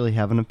I don't really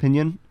have an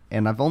opinion.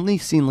 And I've only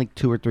seen like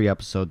 2 or 3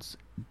 episodes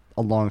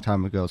a long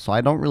time ago, so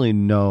I don't really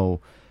know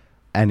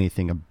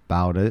anything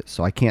about it,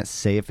 so I can't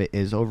say if it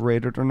is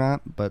overrated or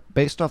not. But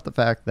based off the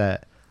fact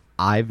that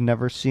I've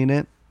never seen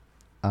it,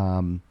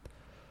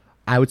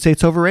 I would say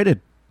it's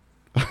overrated.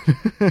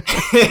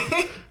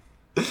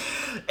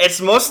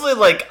 It's mostly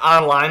like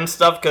online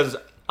stuff, because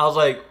I was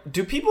like,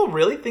 do people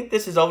really think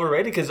this is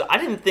overrated? Because I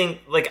didn't think,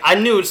 like, I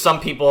knew some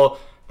people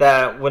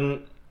that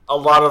when a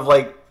lot of,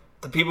 like,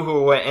 the people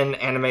who were in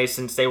anime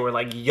since they were,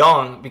 like,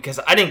 young, because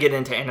I didn't get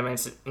into anime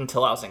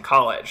until I was in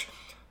college.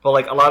 but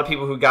like a lot of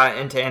people who got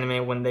into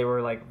anime when they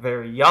were like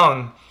very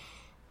young,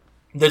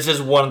 this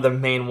is one of the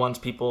main ones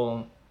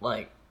people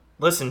like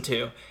listen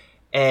to.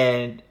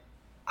 And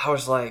I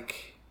was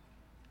like,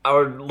 I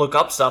would look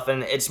up stuff,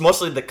 and it's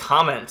mostly the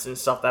comments and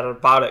stuff that are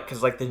about it,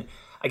 because like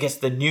I guess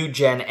the new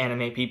gen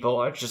anime people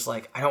are just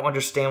like, I don't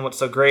understand what's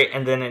so great,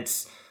 and then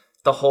it's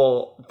the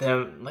whole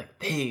them like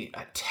they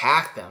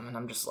attack them, and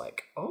I'm just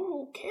like,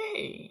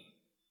 okay,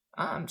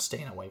 I'm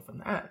staying away from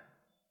that.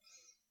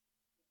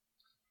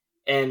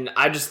 And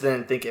I just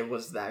didn't think it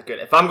was that good.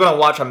 If I'm gonna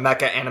watch a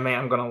mecha anime,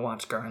 I'm gonna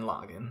watch Gurren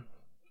Lagann.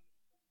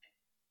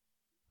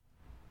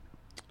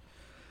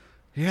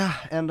 Yeah,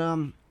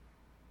 and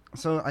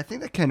so I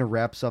think that kind of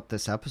wraps up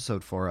this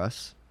episode for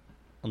us.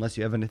 Unless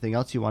you have anything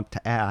else you want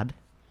to add.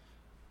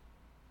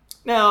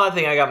 No, I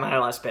think I got my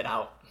last bit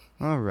out.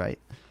 All right.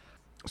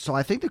 So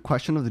I think the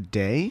question of the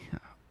day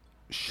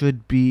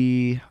should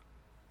be,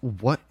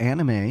 what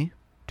anime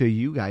do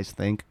you guys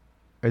think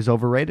is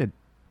overrated?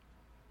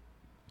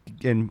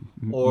 And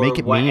or make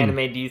it what mean.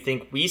 Anime do you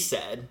think we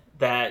said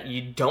that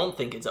you don't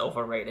think it's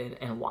overrated,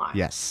 and why?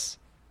 Yes.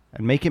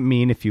 And make it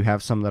mean if you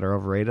have some that are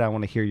overrated. I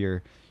want to hear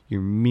your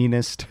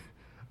meanest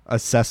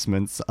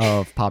assessments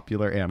of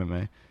popular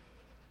anime.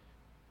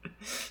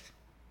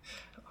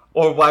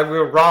 Or why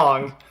we're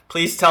wrong.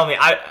 Please tell me.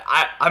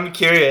 I'm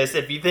curious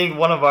if you think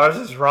one of ours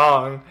is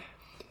wrong.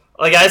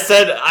 Like I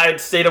said, I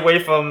stayed away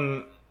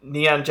from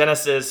Neon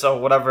Genesis or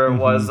whatever it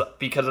was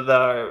because of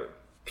the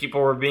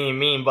people were being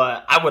mean,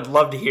 but I would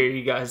love to hear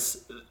you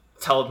guys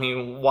tell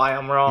me why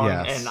I'm wrong,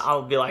 and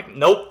I'll be like,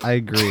 nope. I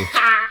agree.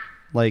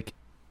 Like,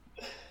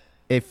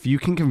 if you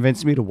can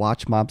convince me to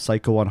watch Mob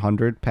Psycho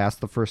 100 past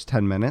the first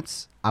 10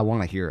 minutes, I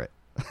want to hear it.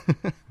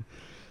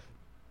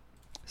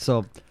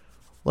 So,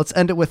 let's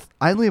end it with,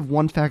 I only have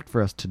one fact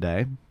for us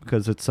today,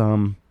 because it's,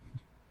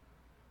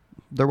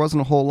 there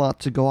wasn't a whole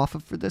lot to go off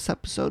of for this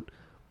episode,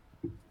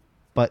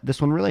 but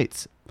this one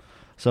relates.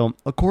 So,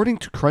 according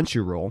to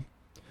Crunchyroll,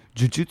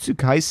 Jujutsu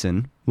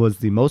Kaisen was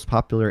the most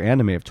popular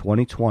anime of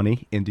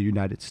 2020 in the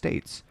United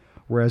States,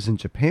 whereas in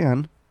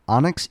Japan,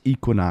 Onyx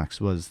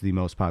Equinox was the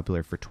most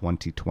popular for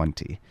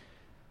 2020.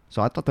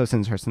 So I thought that was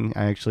interesting.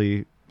 I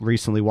actually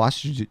recently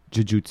watched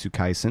Jujutsu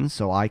Kaisen,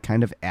 so I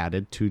kind of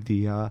added to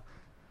the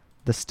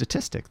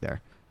statistic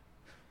there.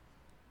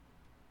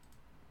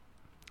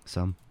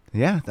 So,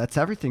 yeah, that's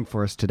everything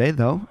for us today,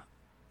 though.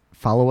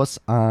 Follow us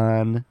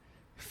on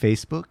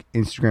Facebook,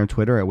 Instagram,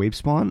 Twitter at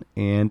WaveSpawn,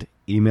 and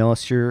email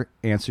us your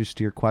answers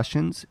to your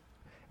questions.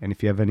 And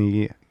if you have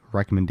any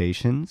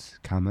recommendations,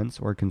 comments,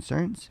 or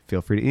concerns,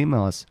 feel free to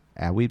email us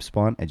at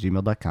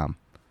weebspawn@gmail.com.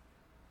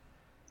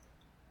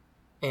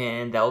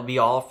 And that will be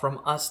all from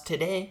us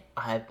today.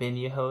 I've been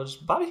your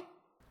host, Bobby.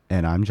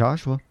 And I'm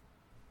Joshua.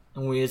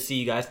 And we'll see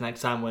you guys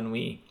next time when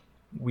we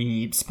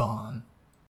weeb spawn.